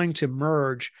were trying to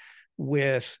merge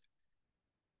with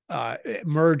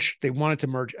they wanted to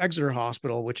merge Exeter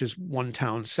Hospital, which is one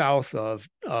town south of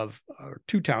or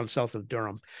two towns south of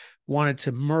Durham, wanted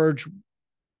to merge.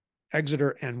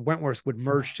 Exeter and Wentworth would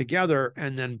merge together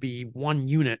and then be one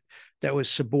unit that was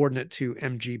subordinate to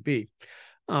MGB.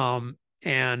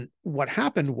 And what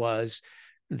happened was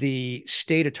the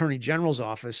state attorney general's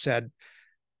office said,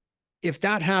 if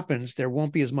that happens, there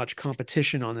won't be as much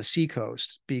competition on the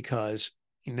seacoast because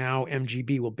now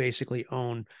MGB will basically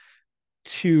own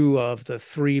two of the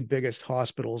three biggest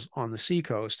hospitals on the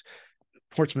seacoast.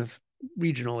 Portsmouth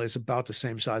Regional is about the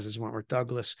same size as Wentworth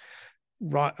Douglas.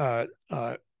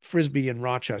 Frisbee in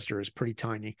Rochester is pretty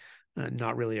tiny,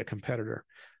 not really a competitor.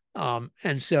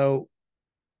 And so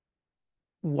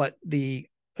what the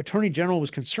attorney general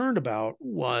was concerned about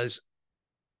was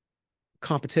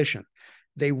competition.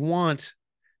 They don't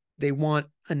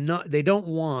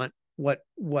want what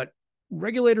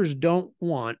regulators don't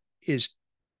want is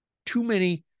too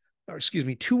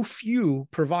few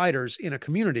providers in a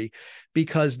community,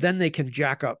 because then they can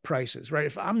jack up prices, right?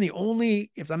 If I'm the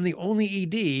only ED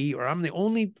or I'm the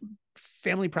only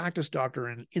family practice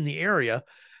doctor in the area,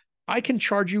 I can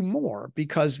charge you more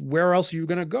because where else are you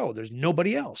going to go? There's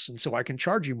nobody else. And so I can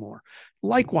charge you more.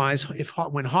 Likewise,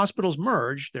 when hospitals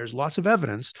merge, there's lots of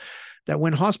evidence that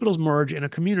when hospitals merge in a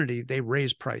community, they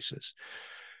raise prices.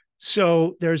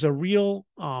 So there's a real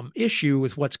issue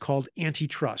with what's called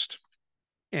antitrust.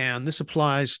 And this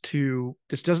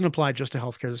doesn't apply just to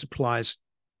healthcare. This applies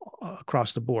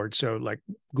across the board. So like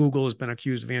Google has been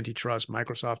accused of antitrust,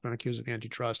 Microsoft's been accused of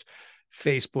antitrust,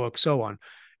 Facebook, so on.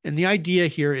 And the idea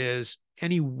here is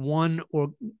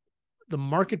the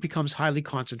market becomes highly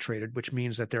concentrated, which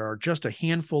means that there are just a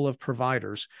handful of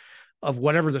providers of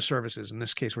whatever the service is. In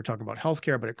this case, we're talking about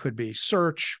healthcare, but it could be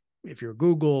search if you're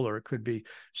Google, or it could be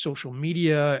social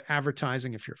media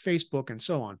advertising if you're Facebook, and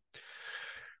so on.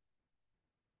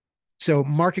 So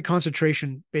market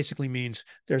concentration basically means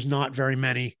there's not very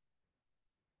much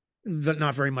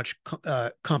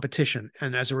competition.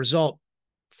 And as a result,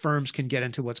 firms can get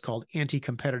into what's called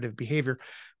anti-competitive behavior,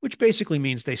 which basically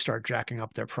means they start jacking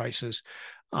up their prices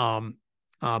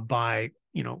by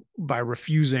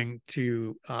refusing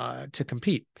to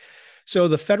compete. So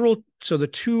the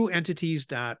two entities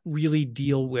that really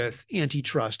deal with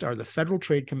antitrust are the Federal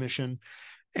Trade Commission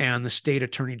and the State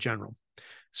Attorney General.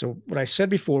 So what I said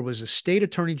before was the State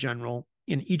Attorney General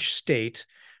in each state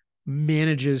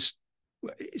manages.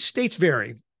 States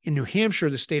vary. In New Hampshire,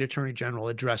 the State Attorney General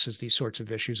addresses these sorts of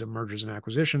issues of mergers and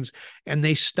acquisitions, and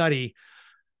they study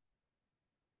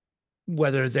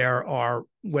whether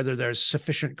there's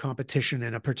sufficient competition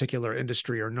in a particular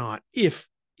industry or not, if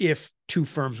two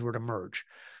firms were to merge.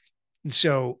 And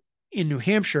so in New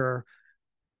Hampshire,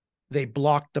 they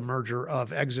blocked the merger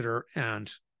of Exeter and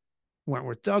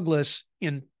Wentworth Douglas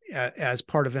as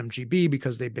part of MGB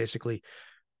because they basically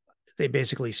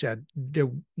said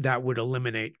that would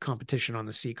eliminate competition on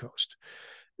the seacoast.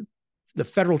 The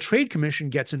Federal Trade Commission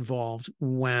gets involved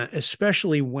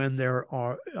especially when there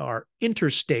are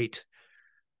interstate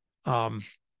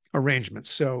arrangements.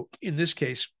 So in this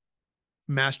case,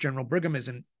 Mass General Brigham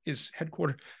is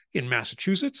headquartered in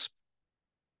Massachusetts,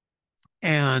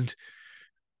 and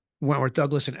Wentworth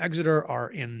Douglas and Exeter are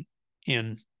in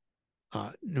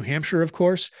New Hampshire, of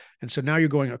course. And so now you're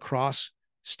going across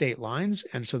state lines,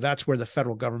 and so that's where the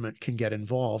federal government can get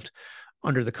involved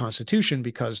under the Constitution,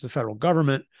 because the federal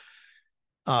government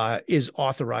is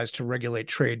authorized to regulate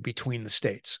trade between the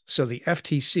states. So the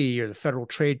FTC, or the Federal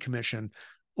Trade Commission,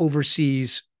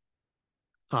 oversees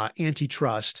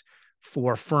antitrust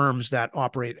for firms that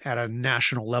operate at a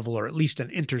national level, or at least an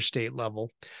interstate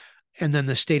level. And then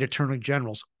the state attorney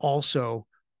generals also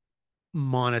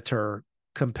monitor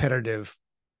competitive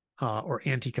or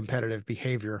anti-competitive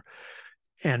behavior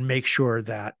and make sure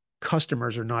that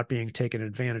customers are not being taken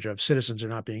advantage of, citizens are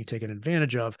not being taken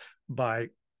advantage of by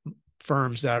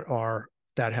firms that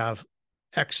have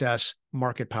excess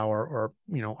market power, or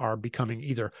are becoming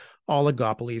either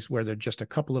oligopolies where they're just a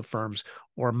couple of firms,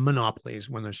 or monopolies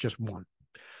when there's just one.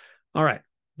 All right,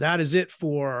 that is it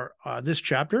for this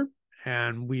chapter,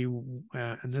 and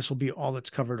this will be all that's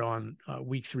covered on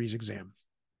week 3's exam.